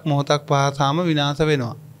මොහොතක් පාසාම විනාශ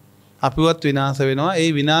වෙනවා. අපිවත් විනාශ වෙනවා.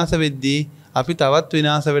 ඒ විනාශ වෙද්දී අපි තවත්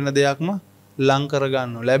විනාශ වෙන දෙයක්ම ලං කර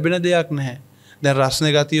ගන්නවා. ලැබෙන දෙයක් නැහැ. දැන්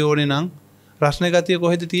රස්නේ ගතිය ඕනේ නම් රස්නේ ගතිය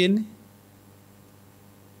කොහෙද තියෙන්නේ?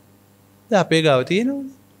 දැන් අපේ ගාව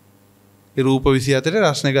තියෙනවනේ. ඒ රූප 24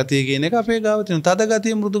 රස්නේ ගතිය කියන එක අපේ ගාව තියෙනවා. තද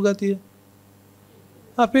ගතිය මෘදු ගතිය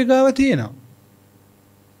අපේ ගාව තියෙනවා.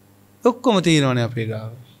 ඔක්කොම තියෙනවනේ අපේ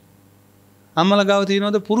ගාව. අම්මලා ගාව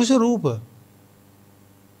තියෙනවද පුරුෂ රූප?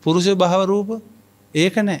 පුරුෂ භව රූප?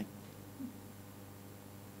 ඒක නැහැ.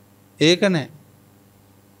 ඒක නැහැ.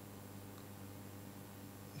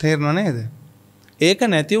 තේරෙනව නේද? ඒක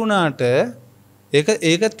නැති වුණාට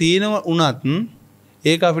ඒක තියෙනව උනත්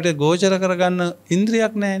ඒක අපිට ගෝචර කරගන්න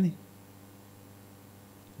ඉන්ද්‍රියක් නැහැනේ.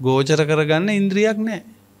 ගෝචර කරගන්න ඉන්ද්‍රියක් නැහැ.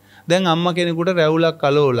 දැන් අම්මා කෙනෙකුට රැවුලක්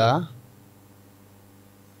අලෝලා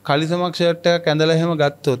කලිසමක් ෂර්ට් එකක් ඇඳලා එහෙම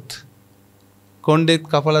ගත්තොත් කොණ්ඩෙත්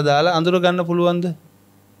කපලා දාලා අඳුර ගන්න පුළුවන්ද?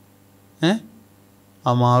 ඈ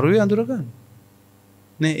අමාරුයි අඳුර ගන්න.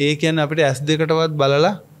 නේ ඒ කියන්නේ අපිට S2කටවත්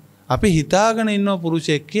බලලා අපි හිතාගෙන ඉන්නවා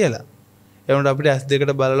පුරුෂයෙක් කියලා. ඒ වුණාට අපිට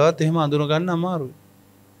S2කට බලලවත් එහෙම අඳුර ගන්න අමාරුයි.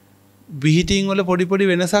 විහිටින් වල පොඩි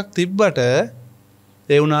වෙනසක් තිබ්බට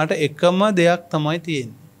ඒ වුණාට එකම දෙයක් තමයි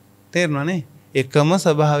තියෙන්නේ. තේරුණානේ? එකම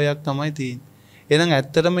ස්වභාවයක් තමයි තියෙන්නේ. එහෙනම්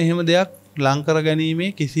ඇත්තටම එහෙම දෙයක් ලං කර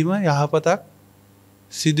ගැනීමේ කිසිම යහපතක්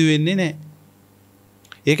සිදු වෙන්නේ නැහැ.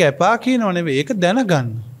 ඒක එපා කියනව නෙවෙයි. ඒක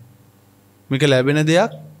දැනගන්න. මේක ලැබෙන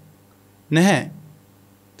දෙයක් නැහැ.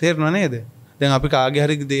 තේරුණා නේද? දැන් අපි කාගේ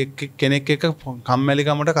හරි කෙනෙක් එක්ක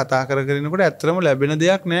කම්මැලිකමට කතා කරනකොට ඇත්තටම ලැබෙන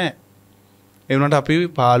දෙයක් නැහැ. ඒ වුණාට අපි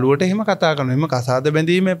පාළුවට එහෙම කතා කරනවා. එහෙම කසාද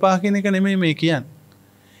බැඳීම එපා කියන එක නෙමෙයි මේ කියන්නේ.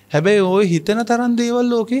 හැබැයි ওই හිතන තරම් දේවල්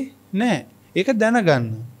ලෝකේ නැහැ. ඒක දැනගන්න.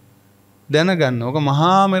 දැනගන්න. ඕක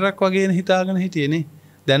මහා මෙරක් වගේනේ හිතාගෙන හිටියේනේ.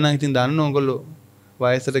 දැන් නම් ඉතින් දන්න ඕගොල්ලෝ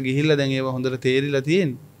වයසට ගිහිල්ලා දැන් ඒව හොඳට තේරිලා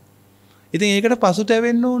තියෙන්නේ. ඉතින් ඒකට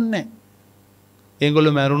පසුතැවෙන්න ඕනේ නැහැ.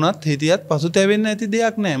 ඒගොල්ලෝ මැරුණත් හිටියත් පසුතැවෙන්න ඇති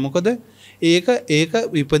දෙයක් නැහැ. මොකද ඒක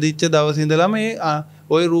ඉපදිච්ච දවසේ ඉඳලම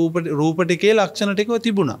ওই රූප ටිකේ ලක්ෂණ ටික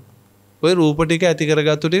තිබුණා. ওই රූප ටික ඇති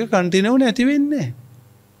කරගත්තු ටික කන්ටිනියු නැති වෙන්නේ නැහැ.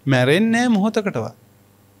 මැරෙන්නේ නැහැ මොහොතකටවත්.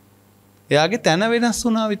 එයාගේ තන වෙනස්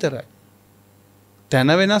වුණා විතරයි.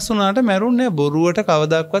 තන වෙනස් වුණාට මැරුන්නේ නැහැ. බොරුවට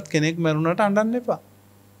කවදාක්වත් කෙනෙක් මැරුණාට අඬන්න එපා.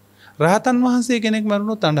 රහතන් වහන්සේ කෙනෙක්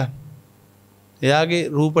මැරුණොත් අඬන්න. එයාගේ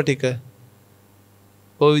රූප ටික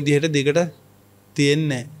ওই විදිහට දිගට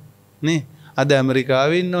තියෙන්නේ නේ. අද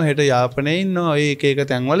ඇමරිකාවේ ඉන්නෝ, හෙට යාපනයේ ඉන්නෝ, ඒක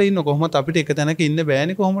තැන්වල ඉන්නෝ. කොහොමද අපිට එක තැනක ඉන්න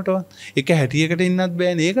බෑනේ කොහොමදවත්. එක හැටියකට ඉන්නත්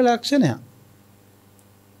බෑනේ. ඒක ලක්ෂණයක්.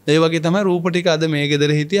 ඒ වගේ තමයි රූප ටික අද මේ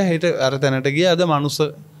ගෙදර හිටියා, හෙට අර තැනට ගියා. අද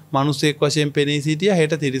මනුස්සෙක් වශයෙන් පෙනී සිටියා,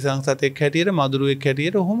 හෙට තිරිසන් සතෙක් හැටියට, මදුරුවෙක්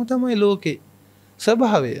හැටියට. ඔහොම තමයි ලෝකේ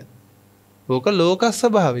ස්වභාවය. ඕක ලෝක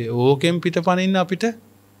ස්වභාවය. ඕකෙන් පිටපණින්න අපිට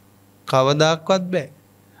කවදාක්වත් බෑ.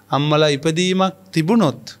 අම්මලා ඉපදීමක්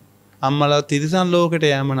තිබුණොත් අම්මලා තිරිසන් ලෝකෙට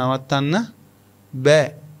යෑම නවත්තන්න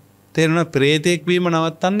බෑ. තේරුණා? ප්‍රේතෙක් වීම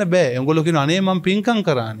නවත්තන්න බෑ. ඒගොල්ලෝ කියනවා අනේ මම පින්කම්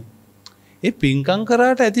කරානේ. ඒ පින්කම්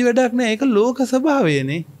කරාට ඇති වැඩක් නෑ. ඒක ලෝක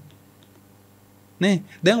ස්වභාවයනේ. නේ?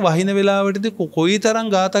 දැන් වහින වෙලාවටදී කොයිතරම්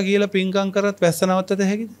ગાතා කියලා පින්කම් කරත් වැස්ස නවත්තත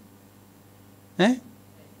හැකිද? ඈ?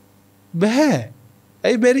 බෑ.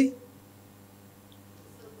 ඇයි බැරි?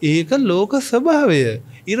 ඒක ලෝක ස්වභාවය.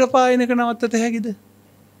 ඉර පායනක නවත්තත හැකිද?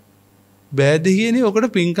 බෑද කියන්නේ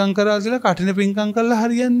ඔකට පින්කම් කරා කියලා කටින පින්කම් කළා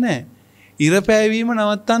හරියන්නේ නැහැ. ඉර පෑවීම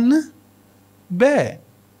නවත්තන්න බෑ.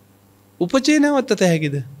 උපචේ නවත්තත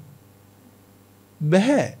හැකිද?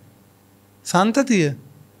 බෑ. සන්තතිය,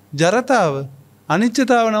 ජරතාව,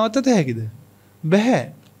 අනිත්‍යතාව නවත්තත හැකිද? බෑ.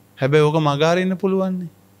 හැබැයි ඕක මග හරින්න පුළුවන්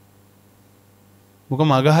නේ. ඕක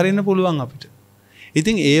මග හරින්න පුළුවන් අපිට.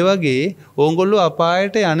 ඉතින් ඒ වගේ ඕගොල්ලෝ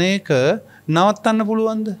අපායට යන්නේක නවත්තන්න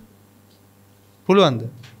පුළුවන්ද? පුළුවන්ද?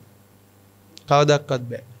 කවදාවත්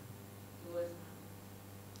බෑ.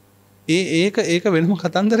 ඒක වෙනම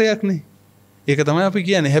කතන්දරයක් නේ. ඒක තමයි අපි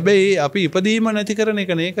කියන්නේ. හැබැයි අපි ඉපදීම නැති කරන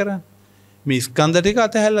එක නේ කරන්නේ. මේ ස්කන්ධ ටික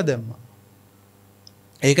අතහැරලා දැම්මා.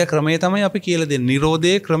 ඒක ක්‍රමය තමයි අපි කියලා දෙන්නේ.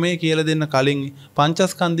 නිරෝධයේ ක්‍රමය කියලා දෙන්න කලින්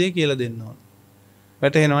පංචස්කන්ධය කියලා දෙන්න ඕන.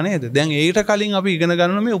 වැටහෙනව නේද? දැන් ඒකට කලින් අපි ඉගෙන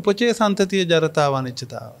ගන්න මේ උපචේ සම්තතිය ජරතාව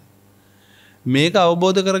අනිච්චතාව. මේක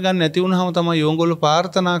අවබෝධ කරගන්න නැති වුනහම තමයි යෝගොල්ලෝ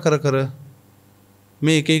ප්‍රාර්ථනා කර කර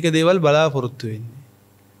මේ එක එක දේවල් බලාපොරොත්තු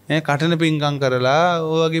වෙන්නේ. කටන පිංකම් කරලා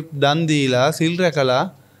ඔය වගේ දන් දීලා සිල් රැකලා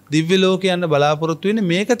දිව්‍ය ලෝක යන්න බලාපොරොත්තු වෙන්නේ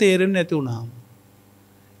මේක තේරෙන්නේ නැති වුනහම.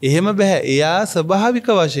 එහෙම බෑ. එයා ස්වභාවික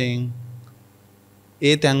වශයෙන්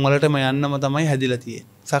ඒ තැන්වලටම යන්නම තමයි හැදිලා තියෙන්නේ.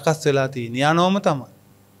 සකස් වෙලා තියෙන්නේ. යනෝම තමයි.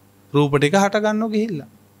 රූප ටික හට ගන්නව ගිහිල්ලා.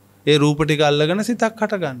 ඒ රූප ටික අල්ලගෙන සිතක්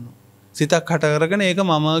හට ගන්නවා. සිතක් හට කරගෙන ඒක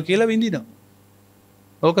මම කියලා විඳිනවා.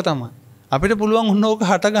 ඕක තමයි. අපිට පුළුවන් උන්න ඕක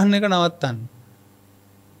හට ගන්න එක නවත්තන්න.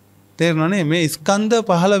 තේරෙනවනේ? මේ ස්කන්ධ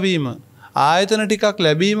පහළ වීම ආයතන ටිකක්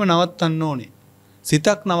ලැබීම නවත්තන්න ඕනේ.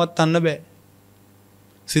 සිතක් නවත්තන්න බෑ.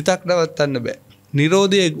 සිතක් නවත්තන්න බෑ.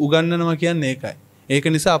 නිරෝධය උගන්වනවා කියන්නේ ඒකයි. ඒක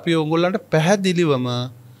නිසා අපි ඕගොල්ලන්ට පැහැදිලිවම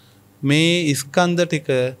මේ ස්කන්ධ ටික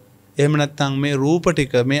එහෙම නැත්නම් මේ රූප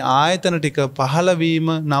ටික මේ ආයතන ටික පහළ වීම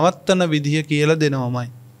නවත්තන විදිය කියලා දෙනවමයි.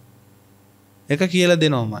 ඒක කියලා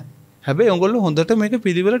දෙනවමයි. හැබැයි ඕගොල්ලෝ හොඳට මේක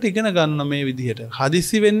පිළිවෙලට ඉගෙන ගන්න මේ විදිහට.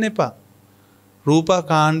 හදිස්සි වෙන්න එපා.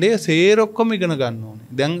 රූපකාණ්ඩයේ සේර ඔක්කොම ඉගෙන ගන්න ඕනේ.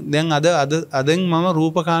 දැන් අදෙන් මම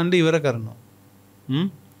රූපකාණ්ඩය ඉවර කරනවා.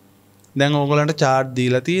 දැන් ඕගොල්ලන්ට chart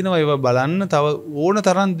දීලා තියෙනවා. ඒවා බලන්න තව ඕන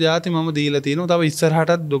තරම් ಜಾති මම දීලා තියෙනවා. තව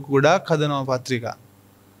ඉස්සරහටත් ගොඩාක් හදනවා පත්‍රිකා.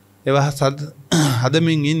 ඒවා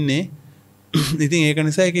හදමින් ඉන්නේ. ඉතින් ඒක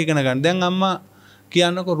නිසා ඒක ඉගෙන ගන්න. දැන් අම්මා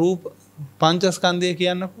කියන්නකෝ රූප පංචස්කන්ධය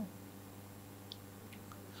කියන්නකෝ.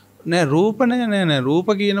 නෑ රූප නෑ රූප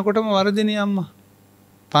කියනකොටම වර්ධිනිය අම්මා.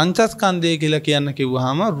 පංචස්කන්ධය කියලා කියන්න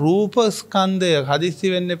කිව්වහම රූප ස්කන්ධය හදිස්සි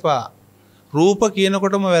වෙන්න එපා. රූප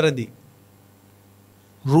කියනකොටම වැරදි.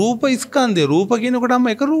 රූප ස්කන්ධය රූප කියනකොටම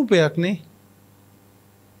එක රූපයක් නේ.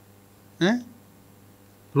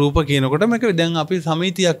 රූප කියනකොටම එක දැන් අපි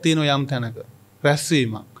සමිතියක් තියෙනවා යම් තැනක.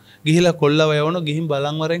 රැස්වීමක්. ගිහිලා කොල්ලව යවන ගිහින්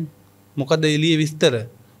බලන් වරෙන් මොකද එළියේ විස්තර.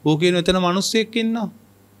 ඌ කියන එතන මිනිස්සෙක් ඉන්නවා.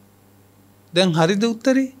 දැන් හරිද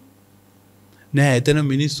උත්තරේ? නෑ එතන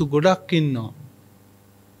මිනිස්සු ගොඩක් ඉන්නවා.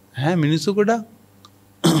 මිනිස්සු ගොඩක්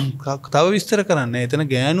තව විස්තර කරන්න. එතන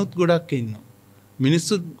ගෑනුත් ගොඩක් ඉන්නවා.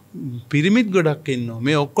 මිනිස්සු පිරිමිත් ගොඩක් ඉන්නවා.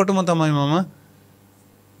 මේ ඔක්කොටම තමයි මම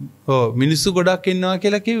මිනිස්සු ගොඩක් ඉන්නවා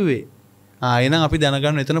කියලා කිව්වේ. එහෙනම් අපි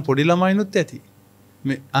දැනගන්න එතන පොඩි ළමයිනුත් ඇති.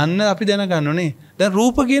 අන්න අපි දැනගන්න ඕනේ. දැන්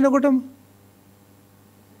රූප කියනකොටම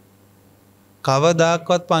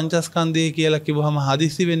කවදාක්වත් පංචස්කන්ධය කියලා කිව්වහම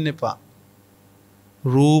හදිස්සි වෙන්න එපා.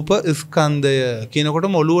 රූප ස්කන්ධය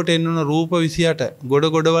කියනකොටම ඔළුවට එන්න ඕන රූප 28 ගොඩ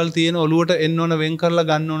ගොඩවල් තියෙන ඔළුවට එන්න ඕන වෙන් කරලා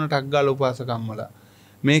ගන්න ඕන ටක් ගාලා උපාසකම්මලා.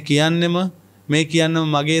 මේ කියන්නේම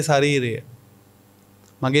මගේ ශරීරය.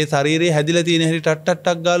 මගේ ශරීරයේ හැදිලා තියෙන හැටි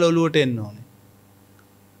ටක් ගාලා ඔළුවට එන්න ඕනේ.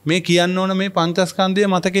 මේ කියන්න ඕන මේ පංචස්කන්ධය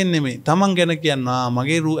මතකෙන් නෙමෙයි. Taman ගැන කියන්න.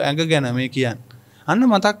 මගේ ඇඟ ගැන මේ කියන්නේ. අන්න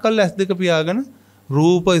මතක් කරලා S2 පියාගෙන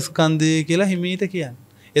රූප ස්කන්ධය කියලා හිමීට කියන්න.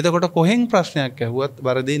 එතකොට කොහෙන් ප්‍රශ්නයක් ඇහුවත්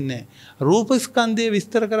වරදින්නේ නැහැ. රූප ස්කන්ධය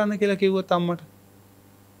විස්තර කරන්න කියලා කිව්වොත් අම්මට.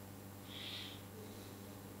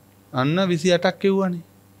 අන්න 28ක් කිව්වනේ.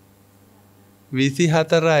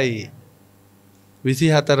 24යි.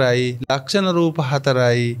 24යි ලක්ෂණ රූප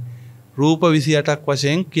 4යි රූප 28ක්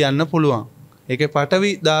වශයෙන් කියන්න පුළුවන්. ඒකේ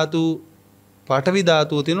පඨවි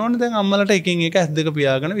ධාතුව තියෙනවනේ දැන් අම්මලට එකින් එක S2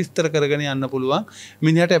 පියාගෙන විස්තර කරගෙන යන්න පුළුවන්.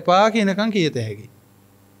 මිනිහට එපා කියනකම් කියත හැකියි.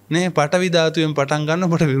 නේ පඨවි ධාතුවෙන් පටන් ගන්න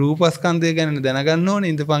ඔබට රූපස්කන්ධය ගැන දැනගන්න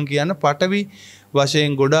ඕනේ. ඉඳපන් කියන්න පඨවි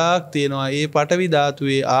වශයෙන් ගොඩාක් තියෙනවා. ඒ පඨවි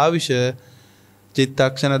ධාතුවේ ආවිෂ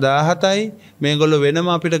චිත්තක්ෂණ 17යි. මේගොල්ලෝ වෙනම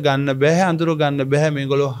අපිට ගන්න බෑ, අඳුර ගන්න බෑ.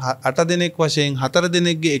 මේගොල්ලෝ 8 දෙනෙක් වශයෙන් 4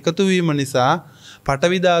 දෙනෙක්ගේ එකතු වීම නිසා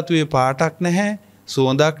පඨවි ධාතුවේ පාටක් නැහැ,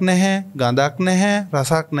 සුවඳක් නැහැ, ගඳක් නැහැ,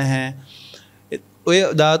 රසක් නැහැ. ඔය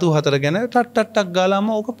ධාතු 4 ගැන ටට්ටක්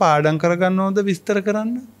ගාලාම ඕක පාඩම් කරගන්න ඕනද විස්තර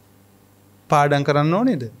කරන්න? පාඩම් කරන්න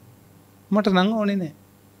ඕනේද? මට නම් ඕනේ නෑ.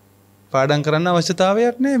 පාඩම් කරන්න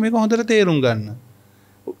අවශ්‍යතාවයක් නෑ. මේක හොඳට තේරුම් ගන්න.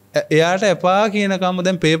 එයාට එපා කියනකම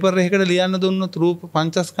දැන් පේපර් එකකට ලියන්න දුන්නොත් රූප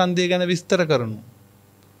පංචස්කන්ධය ගැන විස්තර කරනවා.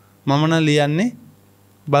 මම නම් ලියන්නේ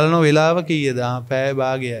බලන වෙලාව කීයද? පැය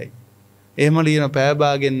භාගයයි. එහෙම ලියන පැය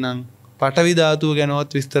භාගෙන් නම් පඨවි ධාතුව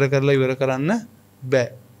ගැනවත් විස්තර කරලා ඉවර කරන්න බෑ.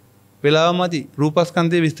 වෙලාව මදි.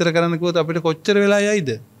 රූපස්කන්ධය විස්තර කරන්න කිව්වොත් අපිට කොච්චර වෙලා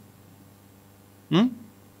යයිද?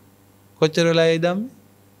 කොච්චර වෙලා යයිද?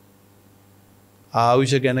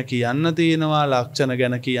 ආවිෂ ගැන කියන්න තියෙනවා, ලක්ෂණ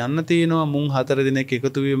ගැන කියන්න තියෙනවා, මුන් 4 දිනක්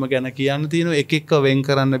එකතු වීම ගැන කියන්න තියෙනවා, එක එක වෙන්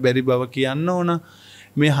කරන්න බැරි බව කියන්න ඕන.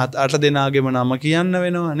 මේ 8 දෙනාගේම නම කියන්න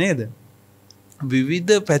වෙනවා නේද?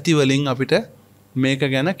 විවිධ පැති වලින් අපිට මේක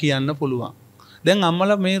ගැන කියන්න පුළුවන්. දැන්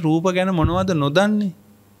අම්මලා මේ රූප ගැන මොනවද නොදන්නේ?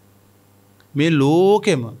 මේ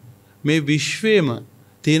ලෝකෙම මේ විශ්වයේම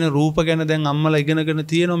තියෙන රූප ගැන දැන් අම්මලා ඉගෙනගෙන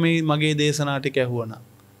තියෙනවා මේ මගේ දේශනා ටික ඇහුවනම්.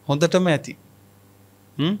 හොඳටම ඇති.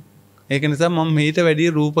 ඒක නිසා මම මේට වැඩි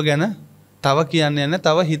රූප ගැන තව කියන්නේ නැහැ.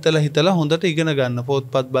 තව හිතලා හොඳට ඉගෙන ගන්න.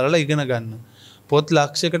 පොත්පත් බලලා ඉගෙන ගන්න. පොත්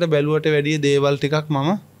ලක්ෂයකට බැලුවට වැඩි දේවල් ටිකක්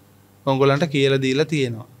මම ඔයගොල්ලන්ට කියලා දීලා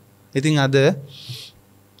තියෙනවා. ඉතින් අද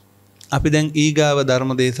අපි දැන් ඊගාව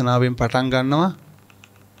ධර්ම දේශනාවෙන් පටන් ගන්නවා.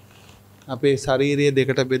 අපේ ශාරීරිය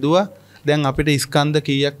දෙකට බෙදුවා. දැන් අපිට ස්කන්ධ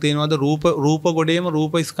කීයක් තියෙනවද? රූප ගොඩේම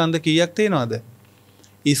රූප ස්කන්ධ කීයක් තියෙනවද?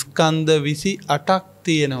 ස්කන්ධ 28ක්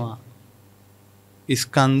තියෙනවා.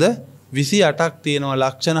 ස්කන්ධ 28ක් තියෙනවා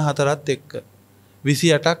ලක්ෂණ හතරත් එක්ක.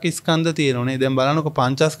 28ක් ස්කන්ධ තියෙනවනේ. දැන් බලන්නකො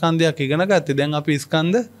පංචස්කන්ධයක් ඉගෙන ගත්තේ. දැන් අපි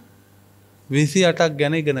ස්කන්ධ 28ක්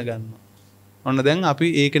ගැන ඉගෙන ගන්නවා. ඔන්න දැන් අපි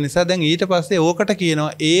ඒක නිසා දැන් ඊට පස්සේ ඕකට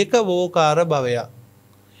කියනවා ඒකවෝකාර භවය.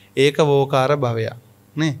 ඒකවෝකාර භවය.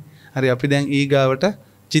 නේ? හරි අපි දැන් ඊගාවට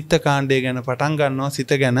චිත්ත කාණ්ඩය ගැන පටන් ගන්නවා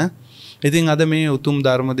සිත ගැන. ඉතින් අද මේ උතුම්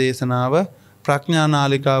ධර්ම දේශනාව ප්‍රඥා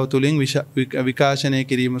නාලිකාව තුලින් විකාශනය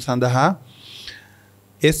කිරීම සඳහා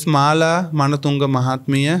එස් මාලා මනතුංග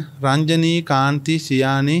මහත්මිය, රංජනී කාන්ති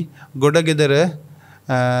සියානි ගොඩගෙදර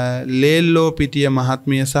ලේල්ලෝ පිටිය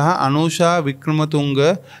මහත්මිය සහ අනුෂා වික්‍රමතුංග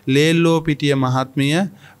ලේල්ලෝ පිටිය මහත්මිය,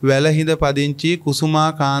 වැලහිඳ පදිංචි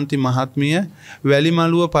කුසුමා කාන්ති මහත්මිය,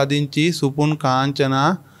 වැලිමලුව පදිංචි සුපුන් කාංචනා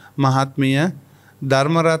මහත්මිය,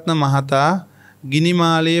 ධර්මරත්න මහතා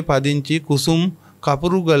ගිනිමාලයේ පදිංචි කුසුම්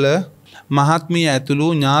කපුරුගල මහත්මිය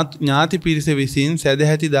ඇතුළු ඥාති පිරිස විසින්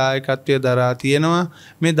සැදැහැති දායකත්වය දරා තියෙනවා.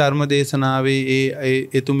 මේ ධර්ම දේශනාවේ ඒ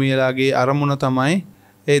එතුමියලාගේ අරමුණ තමයි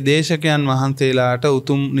ඒ දේශකයන් වහන්සේලාට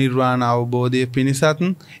උතුම් නිර්වාණ අවබෝධය පිණිසත්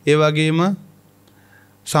ඒ වගේම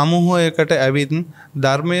සමූහයකට ඇවිත්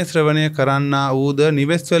ධර්මයේ ශ්‍රවණය කරන්නා වූද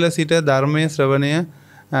නිවෙස්වල සිට ධර්මයේ ශ්‍රවණය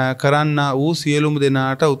කරන්නා වූ සියලුම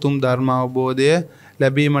දෙනාට උතුම් ධර්ම අවබෝධය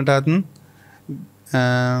ලැබීමටත්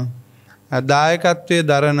දායකත්වයේ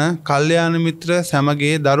දරන කල්යාණ මිත්‍ර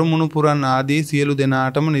සමගයේ දරුමුණු පුරන් ආදී සියලු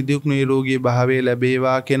දෙනාටම නිදුක් නිරෝගී භාවය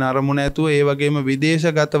ලැබේවා කියන අරමුණ ඇතුව ඒ වගේම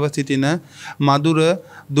විදේශගතව සිටින මధుර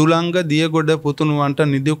දුලංග දියගොඩ පුතුණුවන්ට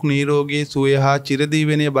නිදුක් නිරෝගී සුවය හා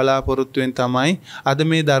චිරදීවැනිය බලාපොරොත්තුවෙන් තමයි අද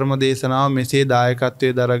මේ ධර්ම දේශනාව මෙසේ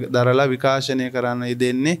දායකත්වයේ දරලා විකාශනය කරන්න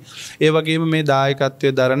යෙදෙන්නේ. ඒ වගේම මේ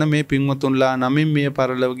දායකත්වයේ දරන මේ පින්වතුන්ලා නමින් මේ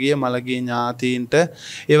පරලොව ගිය මළගිය ඥාතීන්ට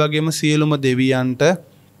ඒ වගේම සියලුම දෙවියන්ට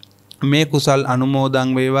මේ කුසල්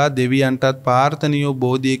අනුමෝදන් වේවා. දෙවියන්ටත් ප්‍රාර්ථනීය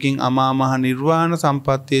බෝධියකින් අමා මහ නිර්වාණ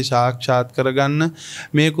සම්පත්තිය සාක්ෂාත් කරගන්න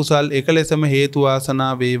මේ කුසල් එකලෙසම හේතු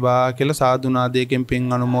වාසනා වේවා කියලා සාදුනාදයෙන්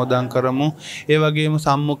පින් අනුමෝදන් කරමු. ඒ වගේම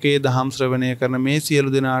සම්මුඛයේ දහම් ශ්‍රවණය කරන මේ සියලු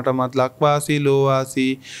දෙනාටමත් ලක්වාසී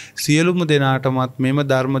ලෝවාසී සියලුම දෙනාටමත් මෙම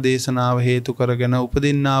ධර්ම දේශනාව හේතු කරගෙන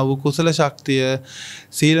උපදින්නා වූ කුසල ශක්තිය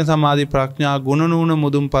සීල සමාධි ප්‍රඥා ගුණ නුණ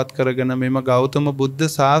මුදුන්පත් කරගෙන මෙම ගෞතම බුද්ධ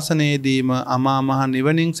ශාසනයේදීම අමා මහ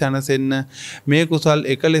නිවනින් සැනසෙන්න මේ කුසල්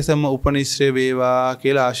එකලෙසම උපනිශ්‍රේ වේවා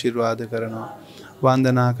කියලා ආශිර්වාද කරනවා.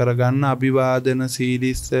 වන්දනා කරගන්න. අභිවාදන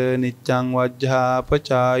සීලිස්ස නිච්ඡං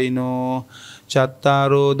වජ්ජාපචායිනෝ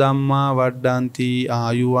චත්තාරෝ ධම්මා වඩ්ඩಂತಿ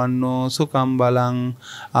ආයුවන්නෝ සුඛං බලං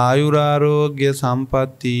ආයුරාරෝග්‍ය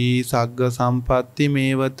සම්පatti සග්ග සම්පatti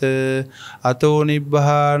මේවත අතෝ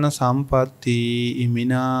නිබ්බාන සම්පatti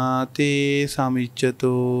ඉමිනාතේ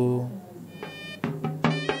සමිච්ඡතෝ.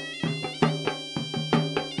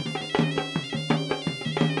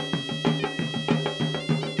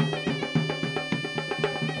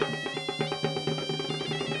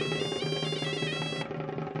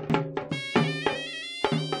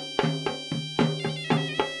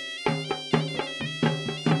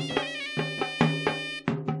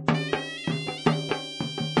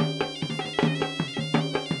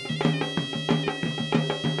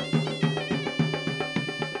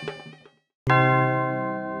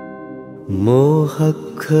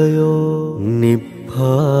 मोहक्षयो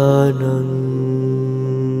निब्बानं